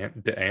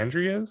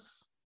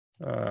DeAndreas.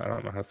 I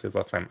don't know how to say his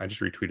last name. I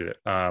just retweeted it.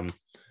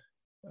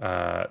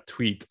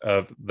 Tweet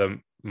of the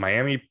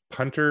Miami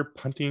punter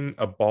punting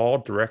a ball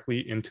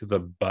directly into the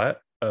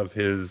butt of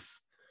his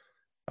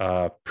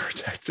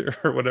protector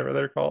or whatever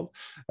they're called.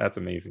 That's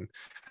amazing.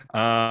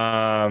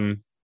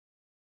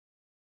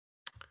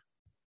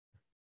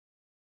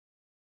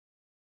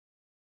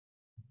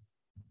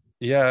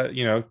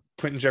 Yeah,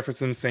 Quentin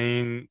Jefferson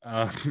saying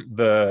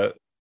the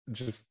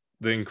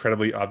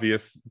incredibly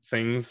obvious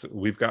things.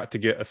 We've got to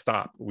get a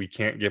stop. We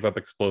can't give up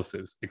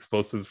explosives.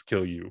 Explosives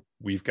kill you.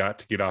 We've got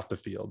to get off the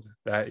field.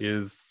 That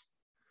is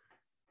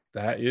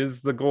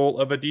the goal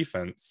of a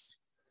defense.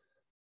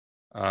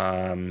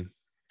 Nwosu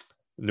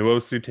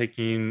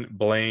taking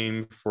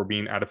blame for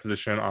being out of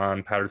position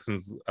on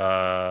Patterson's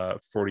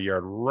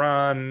 40-yard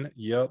run.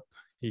 Yep,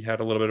 he had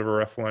a little bit of a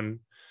rough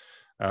one.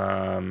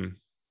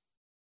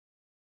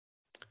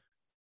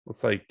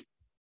 Looks like,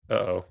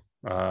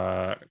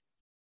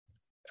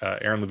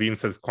 Aaron Levine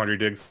says Quandre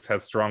Diggs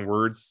has strong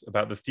words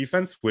about this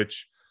defense,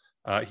 which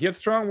he had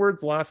strong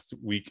words last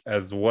week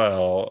as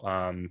well.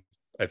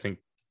 I think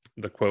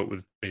the quote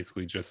was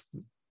basically just,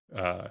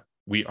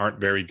 we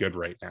aren't very good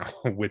right now,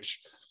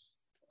 which,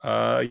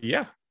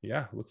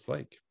 looks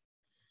like.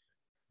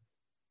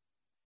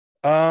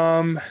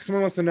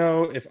 Someone wants to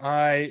know if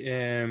I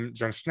am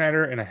John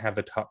Schneider and I have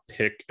the top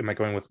pick, am I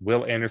going with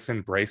Will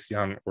Anderson, Bryce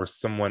Young, or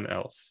someone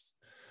else?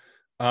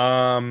 It's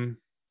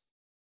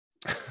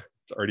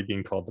already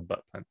being called the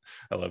butt punt.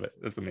 I love it.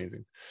 That's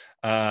amazing.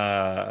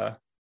 I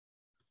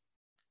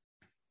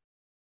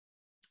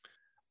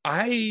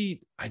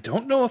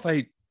don't know if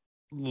I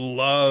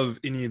love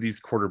any of these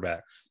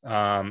quarterbacks.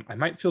 I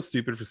might feel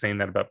stupid for saying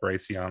that about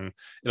Bryce Young.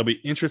 It'll be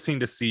interesting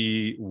to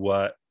see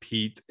what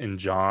Pete and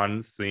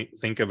John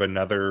think of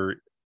another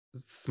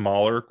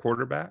smaller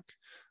quarterback.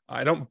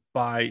 I don't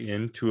buy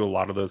into a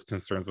lot of those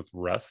concerns with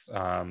Russ,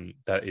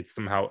 that it's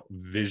somehow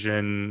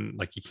vision,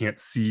 like he can't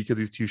see because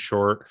he's too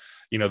short.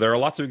 There are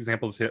lots of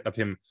examples of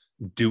him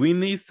doing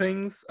these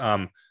things,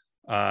 and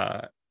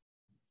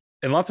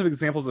lots of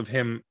examples of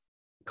him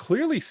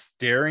clearly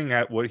staring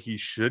at what he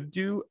should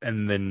do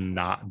and then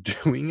not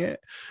doing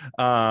it,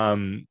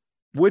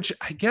 which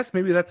I guess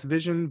maybe that's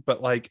vision, but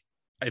like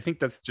I think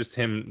that's just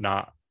him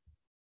not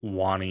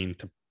wanting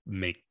to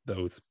make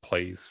those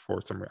plays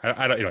for some reason.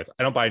 I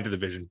don't buy into the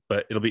vision,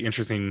 but it'll be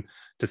interesting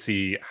to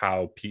see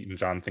how Pete and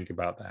John think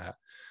about that.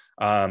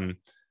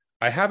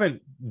 I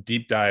haven't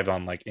deep dive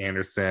on like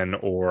Anderson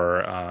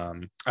or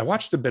I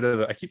watched a bit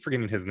of I keep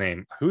forgetting his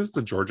name. Who's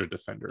the Georgia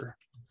defender?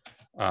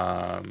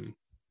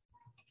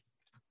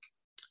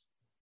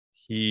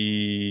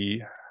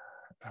 He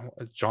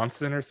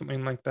Johnson or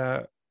something like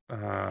that.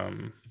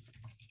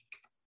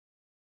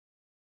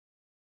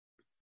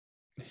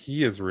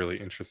 He is really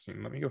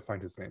interesting. Let me go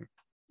find his name.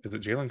 Is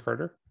it Jalen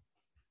Carter?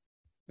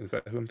 Is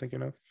that who I'm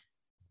thinking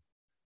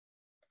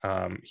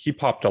of? He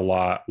popped a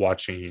lot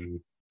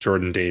watching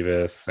Jordan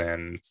Davis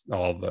and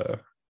all the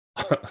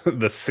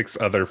the 6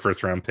 other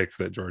first round picks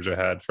that Georgia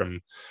had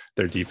from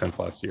their defense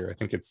last year. I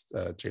think it's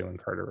Jalen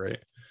Carter, right?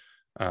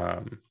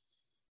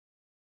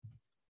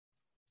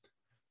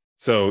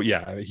 So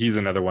yeah, he's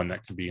another one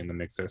that could be in the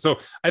mix there. So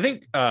I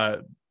think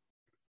the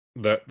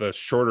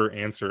shorter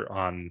answer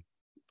on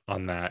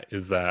that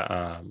is that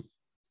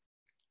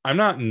I'm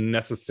not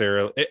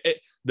necessarily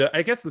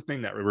I guess the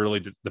thing that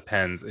really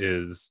depends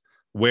is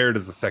where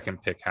does the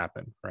second pick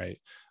happen, right?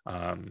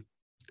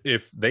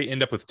 If they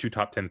end up with 2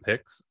 top 10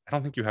 picks, I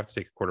don't think you have to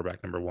take a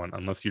quarterback number 1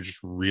 unless you're just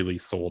really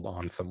sold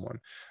on someone.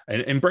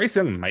 And Bryce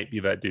Young might be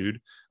that dude.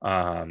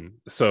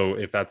 So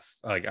if that's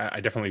like, I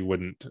definitely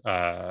wouldn't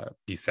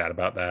be sad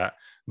about that.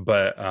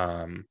 But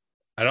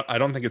I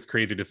don't think it's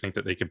crazy to think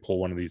that they could pull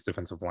one of these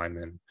defensive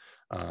linemen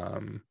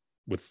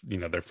with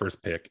their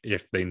first pick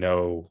if they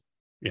know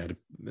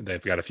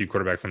they've got a few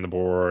quarterbacks on the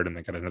board and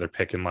they got another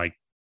pick in like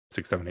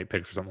 6, 7, 8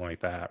 picks or something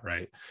like that,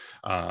 right?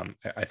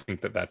 I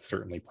think that that's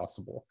certainly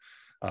possible.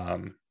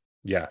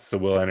 Yeah, so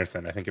Will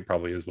Anderson, I think it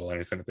probably is Will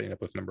Anderson if they end up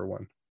with number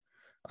 1.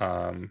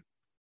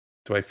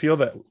 Do I feel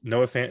that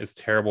Noah Fant is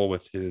terrible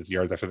with his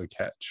yards after the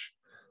catch?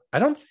 I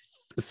don't.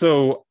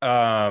 So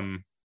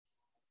I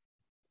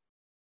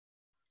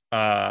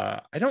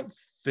don't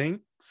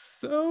think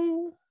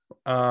so.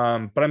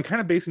 But I'm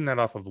kind of basing that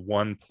off of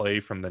one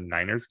play from the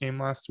Niners game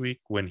last week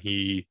when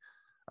he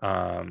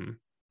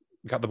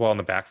got the ball in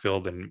the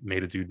backfield and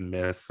made a dude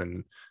miss,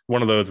 and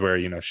one of those where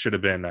should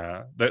have been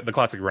the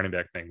classic running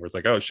back thing where it's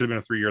like, oh, it should have been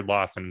a 3-yard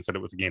loss, and instead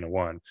it was a gain of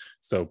 1.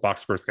 So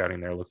box score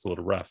scouting there looks a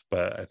little rough,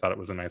 but I thought it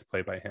was a nice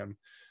play by him.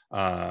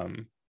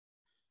 I'm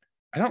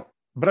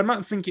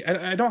not thinking,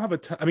 I don't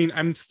have I mean,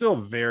 I'm still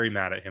very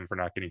mad at him for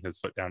not getting his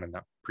foot down in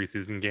that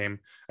preseason game.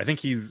 I think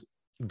he's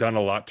done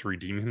a lot to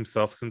redeem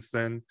himself since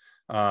then.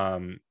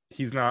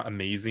 He's not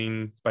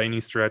amazing by any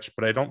stretch,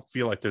 but I don't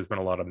feel like there's been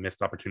a lot of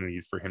missed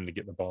opportunities for him to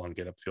get the ball and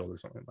get upfield or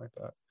something like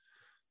that.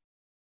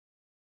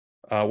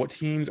 What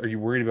teams are you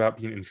worried about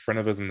being in front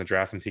of us in the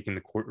draft and taking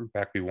the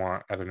quarterback we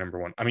want as our number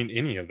 1? I mean,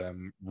 any of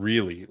them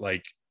really.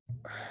 Like,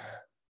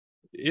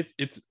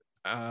 it's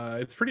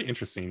pretty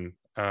interesting.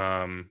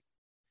 For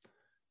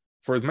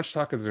as much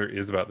talk as there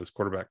is about this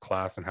quarterback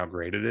class and how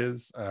great it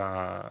is,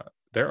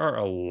 there are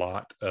a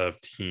lot of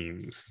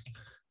teams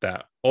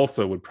that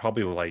also would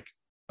probably like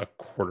a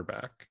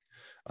quarterback.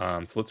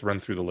 So let's run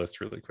through the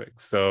list really quick.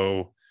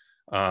 So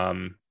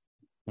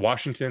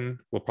Washington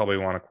will probably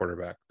want a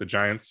quarterback. The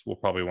Giants will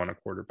probably want a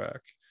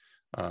quarterback.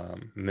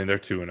 And then they're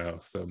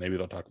 2-0, so maybe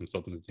they'll talk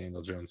themselves into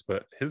Daniel Jones,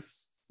 but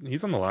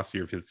he's on the last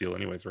year of his deal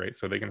anyways, right?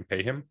 So are they going to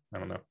pay him? I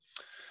don't know.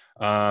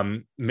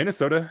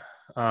 Minnesota,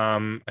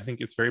 I think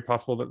it's very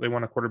possible that they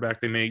want a quarterback.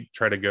 They may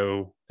try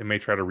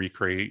to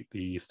recreate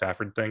the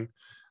Stafford thing.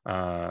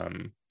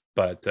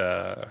 But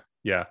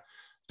yeah,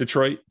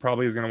 Detroit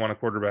probably is going to want a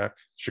quarterback.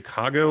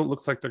 Chicago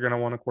looks like they're going to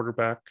want a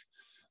quarterback.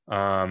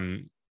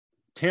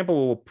 Tampa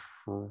will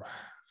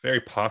very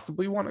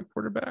possibly want a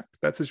quarterback.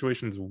 That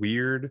situation is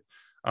weird.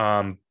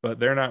 But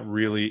they're not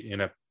really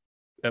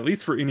at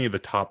least for any of the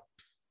top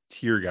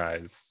tier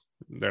guys,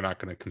 they're not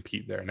going to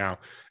compete there. Now,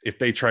 if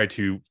they try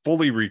to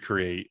fully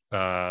recreate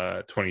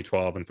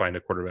 2012 and find a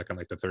quarterback in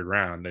like the 3rd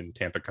round, then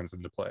Tampa comes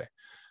into play.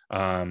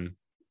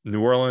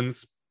 New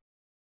Orleans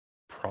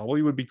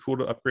probably would be cool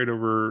to upgrade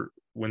over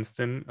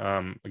Winston.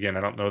 Again,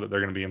 I don't know that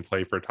they're going to be in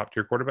play for a top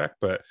tier quarterback,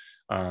 but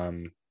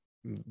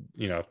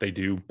if they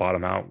do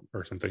bottom out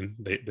or something,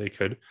 they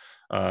could.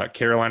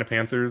 Carolina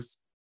Panthers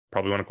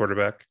probably want a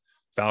quarterback.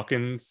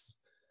 Falcons,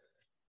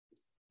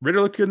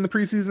 Ritter looked good in the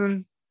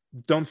preseason.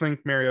 Don't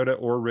think Mariota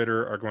or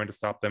Ritter are going to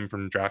stop them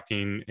from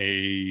drafting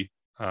a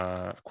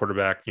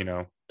quarterback,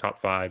 top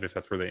 5 if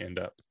that's where they end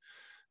up.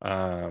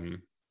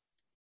 And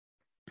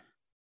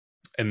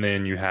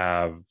then you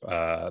have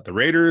the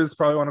Raiders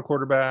probably want a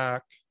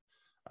quarterback.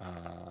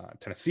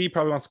 Tennessee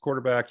probably wants a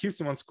quarterback.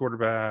 Houston wants a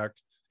quarterback.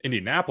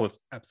 Indianapolis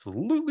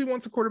absolutely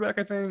wants a quarterback,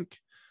 I think.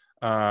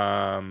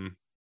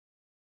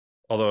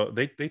 Although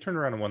they turned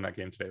around and won that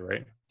game today,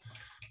 right?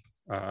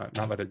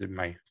 Not that it did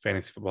my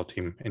fantasy football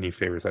team any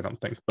favors, I don't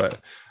think. But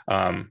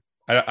I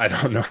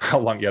don't know how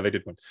long. Yeah, they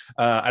did win.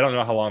 I don't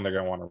know how long they're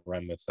going to want to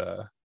run with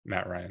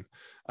Matt Ryan.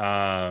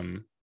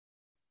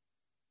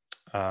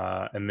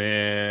 And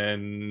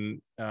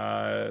then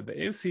the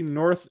AFC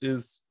North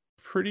is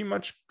pretty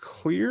much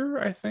clear,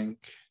 I think.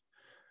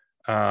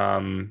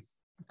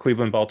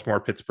 Cleveland,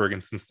 Baltimore, Pittsburgh,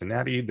 and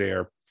Cincinnati, they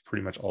are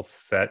pretty much all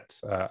set.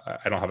 I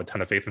don't have a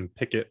ton of faith in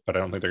Pickett, but I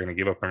don't think they're going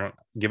to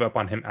give up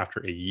on him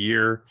after a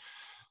year.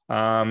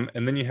 And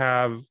then you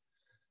have,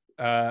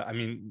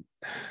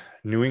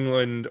 New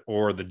England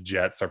or the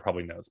Jets are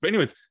probably no's. But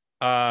anyways,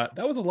 that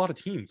was a lot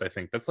of teams, I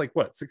think. That's like,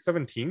 6,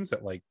 7 teams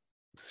that like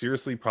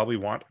seriously probably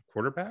want a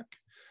quarterback.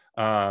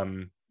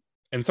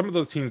 and some of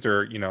those teams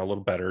are, you know, a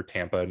little better.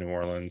 Tampa, New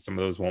Orleans, some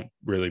of those won't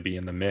really be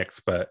in the mix.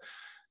 But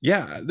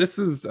yeah, this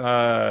is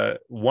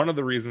one of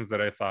the reasons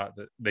that I thought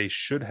that they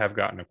should have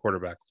gotten a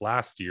quarterback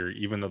last year,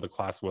 even though the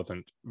class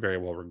wasn't very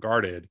well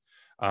regarded.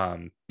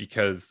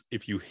 Because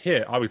if you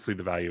hit, obviously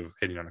the value of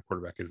hitting on a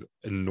quarterback is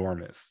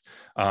enormous.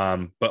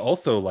 But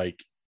also,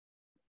 like,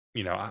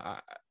 you know,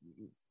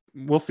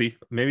 we'll see.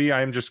 Maybe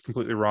I'm just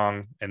completely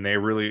wrong, and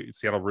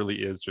Seattle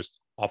really is just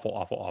awful,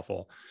 awful,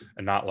 awful,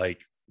 and not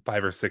like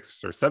 5 or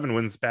 6 or 7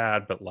 wins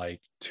bad, but like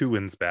 2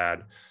 wins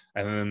bad.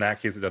 And then in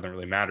that case, it doesn't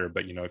really matter.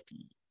 But you know,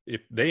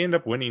 if they end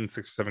up winning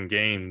 6 or 7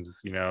 games,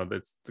 you know,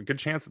 that's a good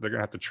chance that they're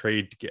gonna have to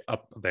trade to get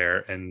up there.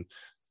 And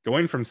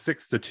going from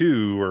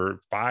 6-2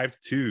 or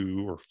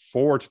 5-2 or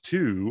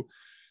 4-2,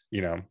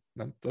 you know,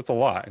 that's a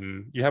lot.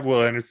 And you have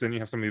Will Anderson, you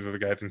have some of these other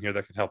guys in here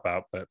that could help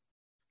out. But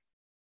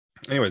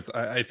anyways,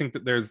 I think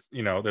that there's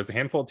a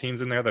handful of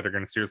teams in there that are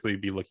going to seriously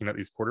be looking at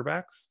these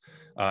quarterbacks.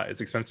 It's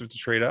expensive to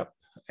trade up,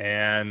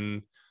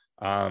 and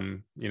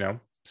you know,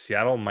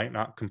 Seattle might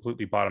not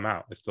completely bottom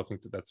out. I still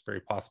think that that's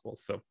very possible.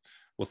 So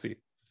we'll see.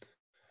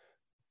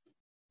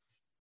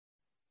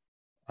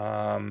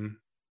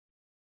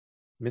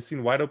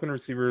 Missing wide open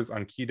receivers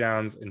on key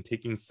downs and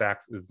taking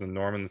sacks is the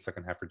norm in the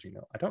second half for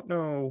Geno. I don't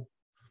know.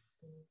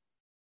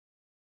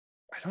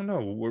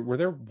 Were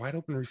there wide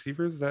open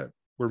receivers that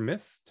were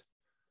missed?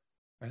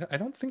 I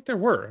don't think there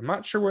were. I'm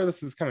not sure where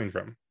this is coming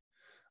from.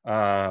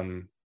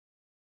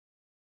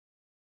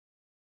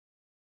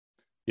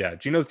 Yeah,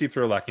 Geno's deep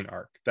throw lacking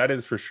arc. That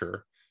is for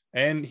sure.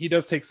 And he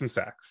does take some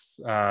sacks.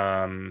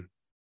 But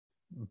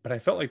I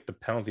felt like the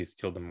penalties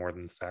killed him more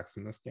than the sacks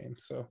in this game.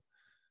 So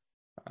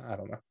I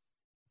don't know.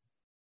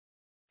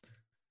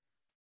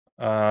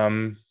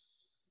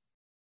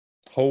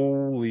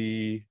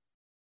 Holy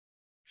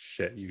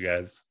shit, you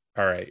guys.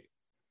 All right.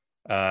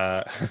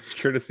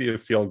 Courtesy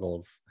of field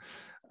goals.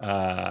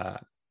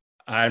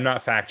 I'm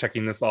not fact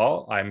checking this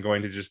all. I'm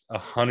going to just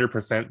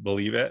 100%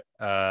 believe it.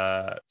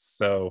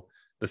 So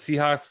the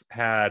Seahawks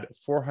had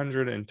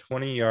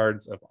 420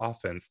 yards of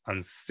offense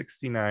on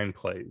 69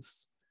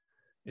 plays.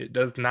 It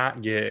does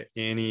not get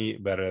any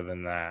better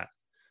than that.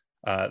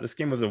 This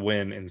game was a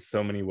win in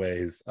so many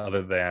ways,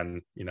 other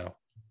than, you know,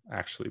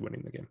 actually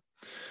winning the game.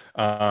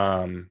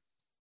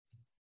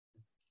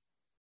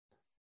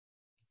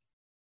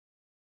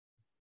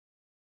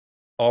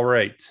 All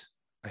right.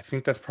 I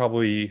think that's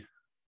probably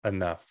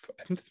enough.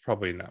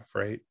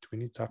 Right? Do we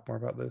need to talk more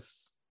about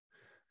this?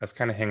 I was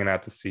kind of hanging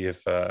out to see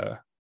if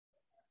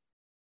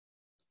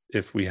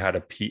we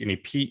had any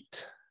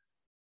Pete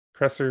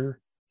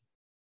presser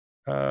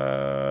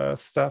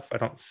stuff. I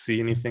don't see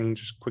anything.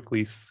 Just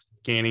quickly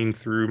scanning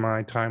through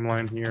my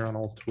timeline here on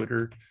old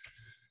Twitter.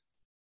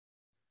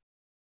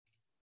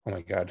 Oh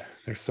my God,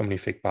 there's so many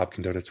fake Bob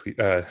Condota tweet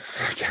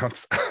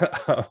accounts.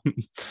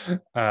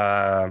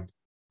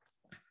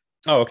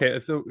 Oh, okay.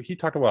 So he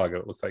talked a while ago,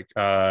 it looks like.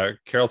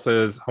 Carol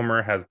says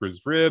Homer has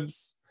bruised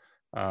ribs.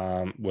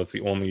 Was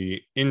the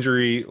only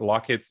injury.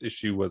 Lockett's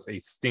issue was a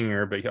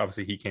stinger, but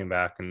obviously he came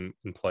back and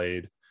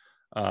played.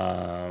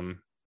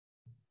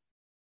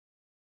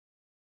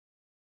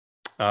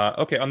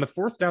 Okay, on the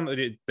 4th down,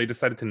 they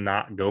decided to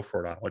not go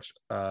for it on, which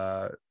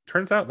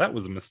turns out that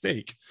was a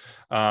mistake.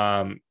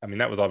 I mean,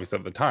 that was obviously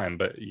at the time,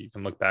 but you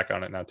can look back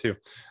on it now too.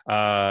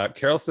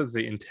 Carol says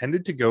they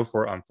intended to go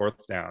for it on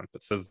 4th down,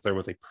 but says there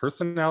was a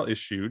personnel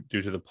issue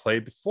due to the play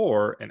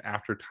before and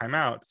after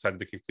timeout decided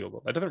to kick field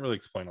goal. That doesn't really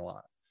explain a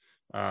lot.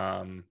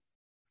 I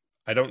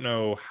don't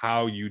know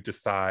how you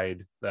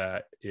decide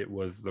that it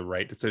was the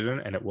right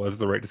decision, and it was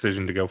the right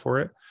decision to go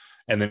for it,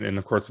 and then in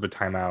the course of a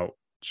timeout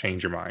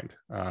change your mind.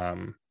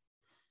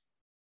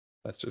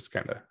 That's just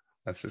kind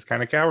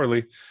of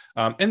cowardly.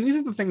 And these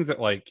are the things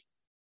that, like,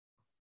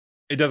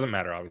 it doesn't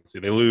matter.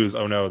 Obviously they lose,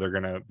 oh no, they're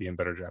gonna be in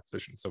better draft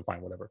position, so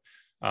fine, whatever.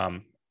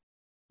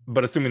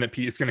 But assuming that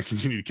Pete is going to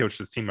continue to coach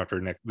this team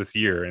after this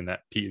year, and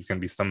that Pete is going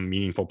to be some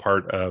meaningful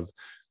part of,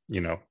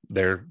 you know,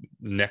 their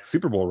next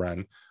Super Bowl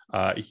run,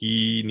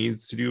 he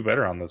needs to do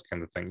better on those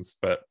kinds of things.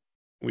 But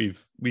we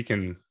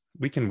can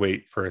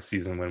wait for a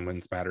season when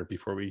wins matter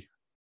before we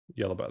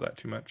yell about that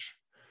too much.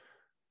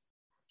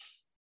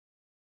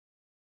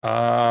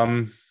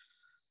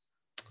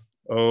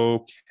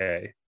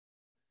 Okay.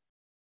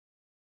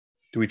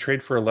 Do we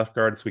trade for a left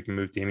guard so we can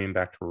move Damian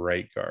back to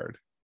right guard?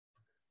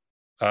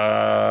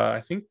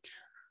 I think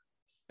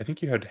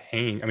you had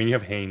Haynes. I mean, you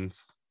have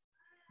Haynes.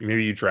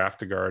 Maybe you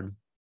draft a guard.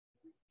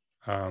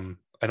 I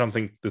don't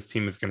think this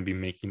team is going to be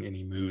making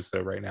any moves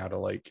though right now to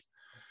like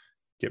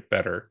get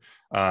better.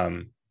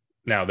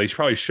 Now they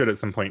probably should at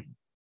some point.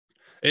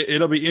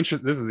 It'll be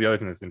interesting. This is the other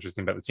thing that's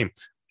interesting about the team.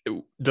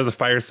 Does a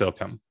fire sale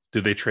come?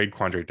 Do they trade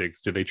Quandre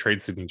Diggs? Do they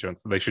trade Sidney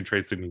Jones? They should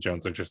trade Sidney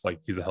Jones. They're just like,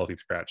 he's a healthy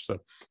scratch. So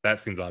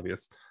that seems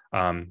obvious.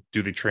 Do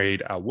they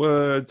trade Al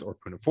Woods or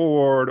Poona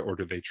Ford, or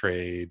do they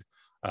trade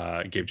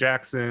Gabe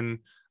Jackson?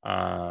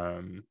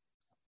 You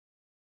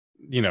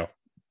know,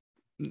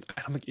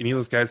 I don't think any of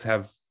those guys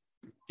have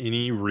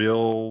any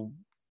real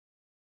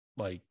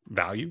like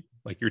value.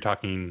 Like you're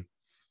talking,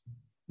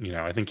 you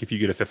know, I think if you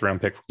get a 5th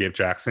round pick for Gabe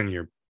Jackson,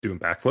 you're doing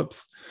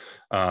backflips.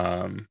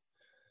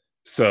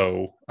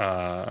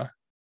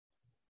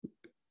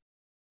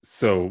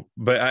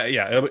 But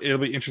yeah, it'll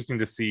be interesting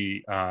to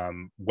see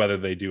whether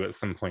they do at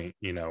some point,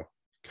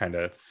 kind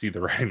of see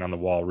the writing on the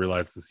wall,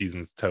 realize the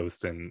season's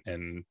toast,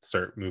 and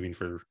start moving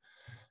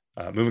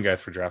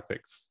guys for draft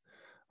picks.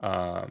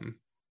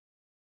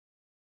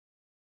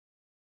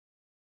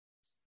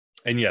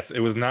 And yes, it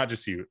was not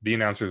just you. The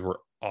announcers were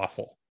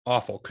awful.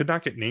 Could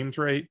not get names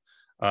right.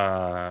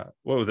 What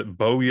was it?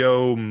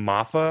 Boyo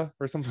Mafa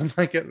or something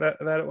like it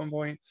that at one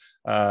point.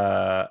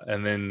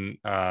 And then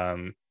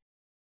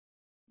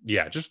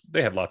yeah, just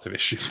they had lots of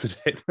issues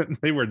today.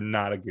 They were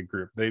not a good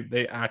group.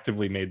 They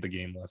actively made the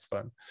game less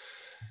fun.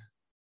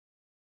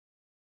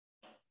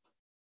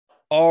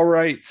 All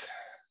right.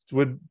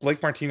 Would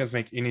Blake Martinez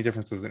make any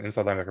difference as an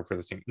inside linebacker for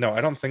this team? No,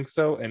 I don't think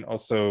so. And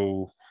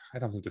also, I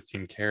don't think this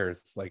team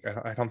cares. Like,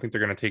 I don't think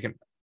they're going to take it.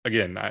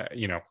 Again,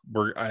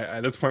 we're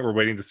at this point, we're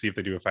waiting to see if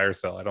they do a fire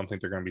sale. I don't think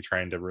they're going to be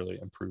trying to really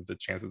improve the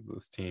chances of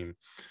this team.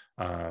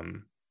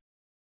 The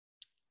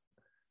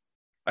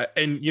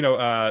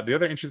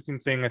other interesting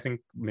thing, I think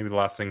maybe the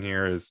last thing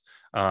here is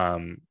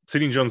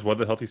Sidney Jones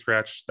was a healthy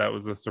scratch. That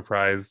was a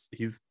surprise.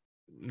 He's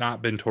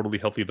not been totally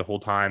healthy the whole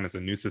time. It's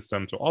a new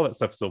system, so all that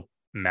stuff still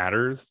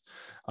matters.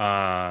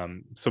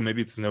 So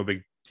maybe it's no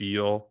big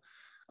deal.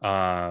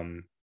 But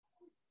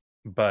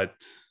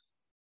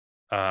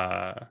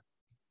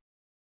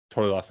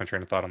totally lost my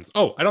train of thought on this.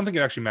 I don't think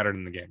it actually mattered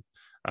in the game.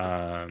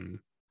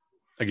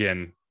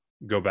 Again,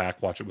 go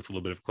back, watch it with a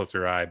little bit of a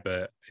closer eye.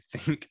 But I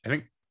think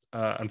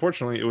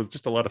unfortunately, it was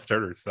just a lot of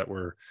starters that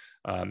were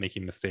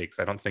making mistakes.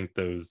 I don't think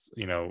those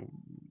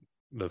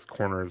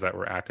corners that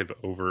were active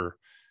over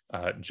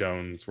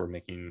Jones were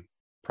making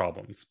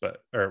problems,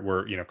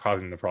 were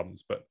causing the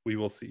problems. But we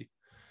will see.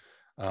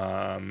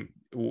 Darrell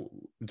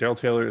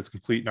Taylor is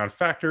complete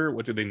non-factor.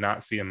 What do they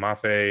not see in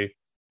Mafe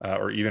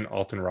or even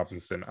Alton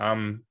Robinson?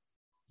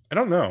 I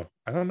don't know.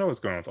 I don't know what's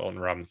going on with Alton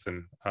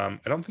Robinson. I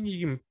don't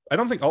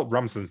think Alton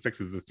Robinson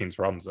fixes this team's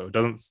problems though.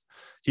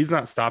 He's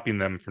not stopping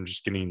them from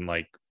just getting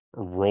like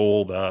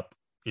rolled up,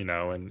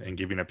 and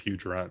giving up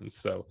huge runs.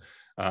 So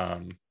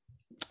Alton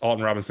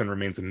Robinson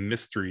remains a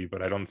mystery,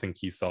 but I don't think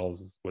he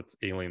solves what's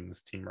ailing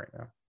this team right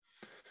now.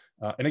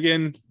 And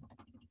again,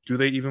 do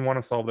they even want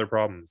to solve their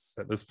problems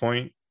at this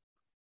point?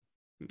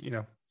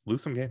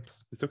 Lose some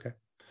games. It's okay.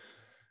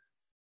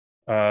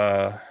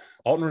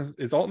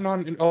 Is Alton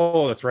on?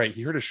 Oh, that's right.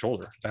 He hurt his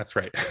shoulder. That's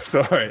right.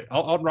 So, all right.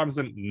 Alton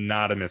Robinson,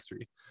 not a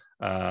mystery.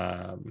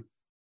 Not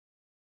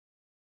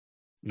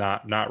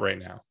right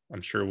now.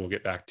 I'm sure we'll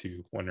get back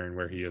to wondering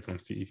where he is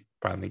once he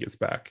finally gets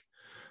back.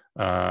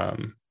 A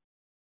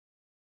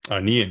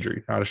knee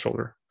injury, not a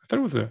shoulder. I thought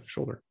it was a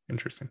shoulder.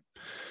 Interesting.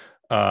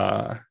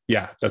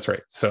 Yeah, that's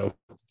right. So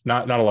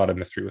not a lot of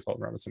mystery with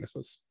Alton Robinson, I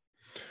suppose.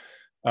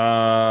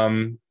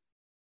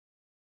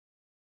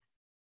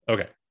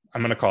 Okay,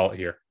 I'm gonna call it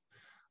here.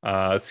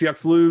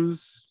 Seahawks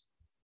lose,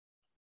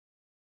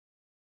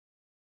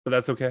 but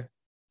that's okay.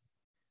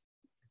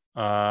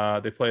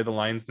 They play the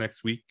Lions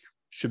next week.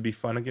 Should be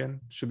fun again.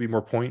 Should be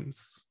more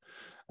points.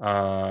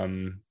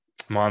 Mon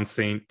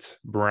St.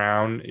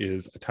 Brown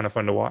is a ton of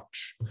fun to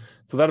watch.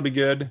 So that'll be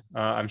good.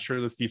 I'm sure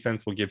this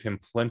defense will give him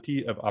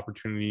plenty of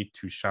opportunity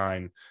to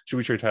shine. Should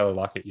we trade Tyler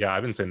Lockett? Yeah,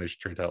 I've been saying they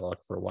should trade Tyler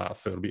Lockett for a while.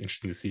 So it'll be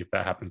interesting to see if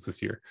that happens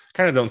this year.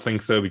 Kind of don't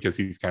think so because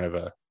he's kind of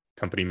a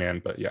company man,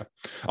 but yeah.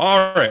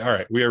 All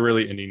right. We are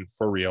really ending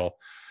for real.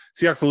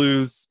 Seahawks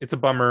lose. It's a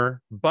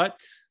bummer,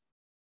 but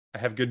I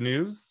have good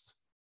news.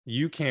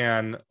 You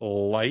can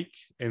like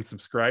and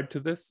subscribe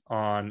to this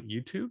on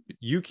YouTube.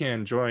 You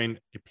can join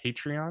a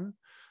Patreon.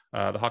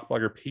 The Hawk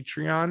Blogger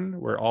Patreon,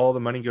 where all the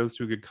money goes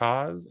to a good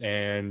cause,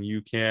 and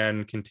you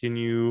can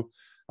continue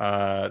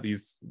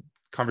these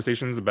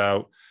conversations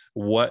about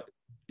what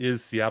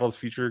is Seattle's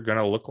future going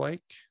to look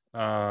like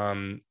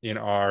in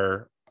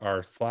our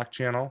Slack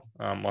channel.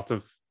 Lots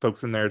of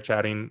folks in there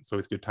chatting, so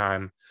it's a good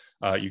time.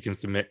 You can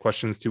submit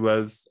questions to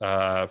us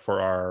for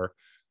our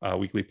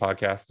weekly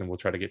podcast, and we'll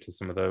try to get to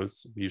some of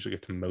those. We usually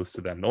get to most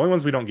of them. The only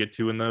ones we don't get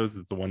to in those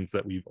is the ones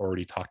that we've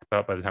already talked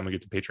about by the time we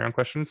get to Patreon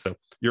questions. So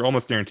you're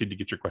almost guaranteed to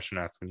get your question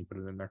asked when you put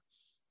it in there.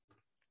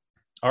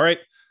 All right,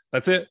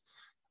 that's it.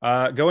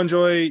 Go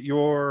enjoy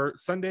your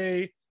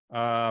Sunday.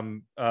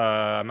 I'm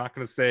not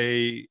going to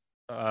say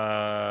what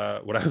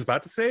I was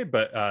about to say,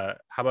 but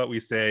how about we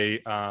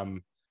say, I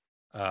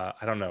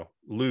don't know,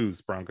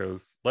 lose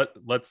Broncos.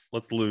 Let's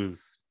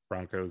lose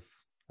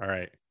Broncos. All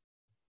right.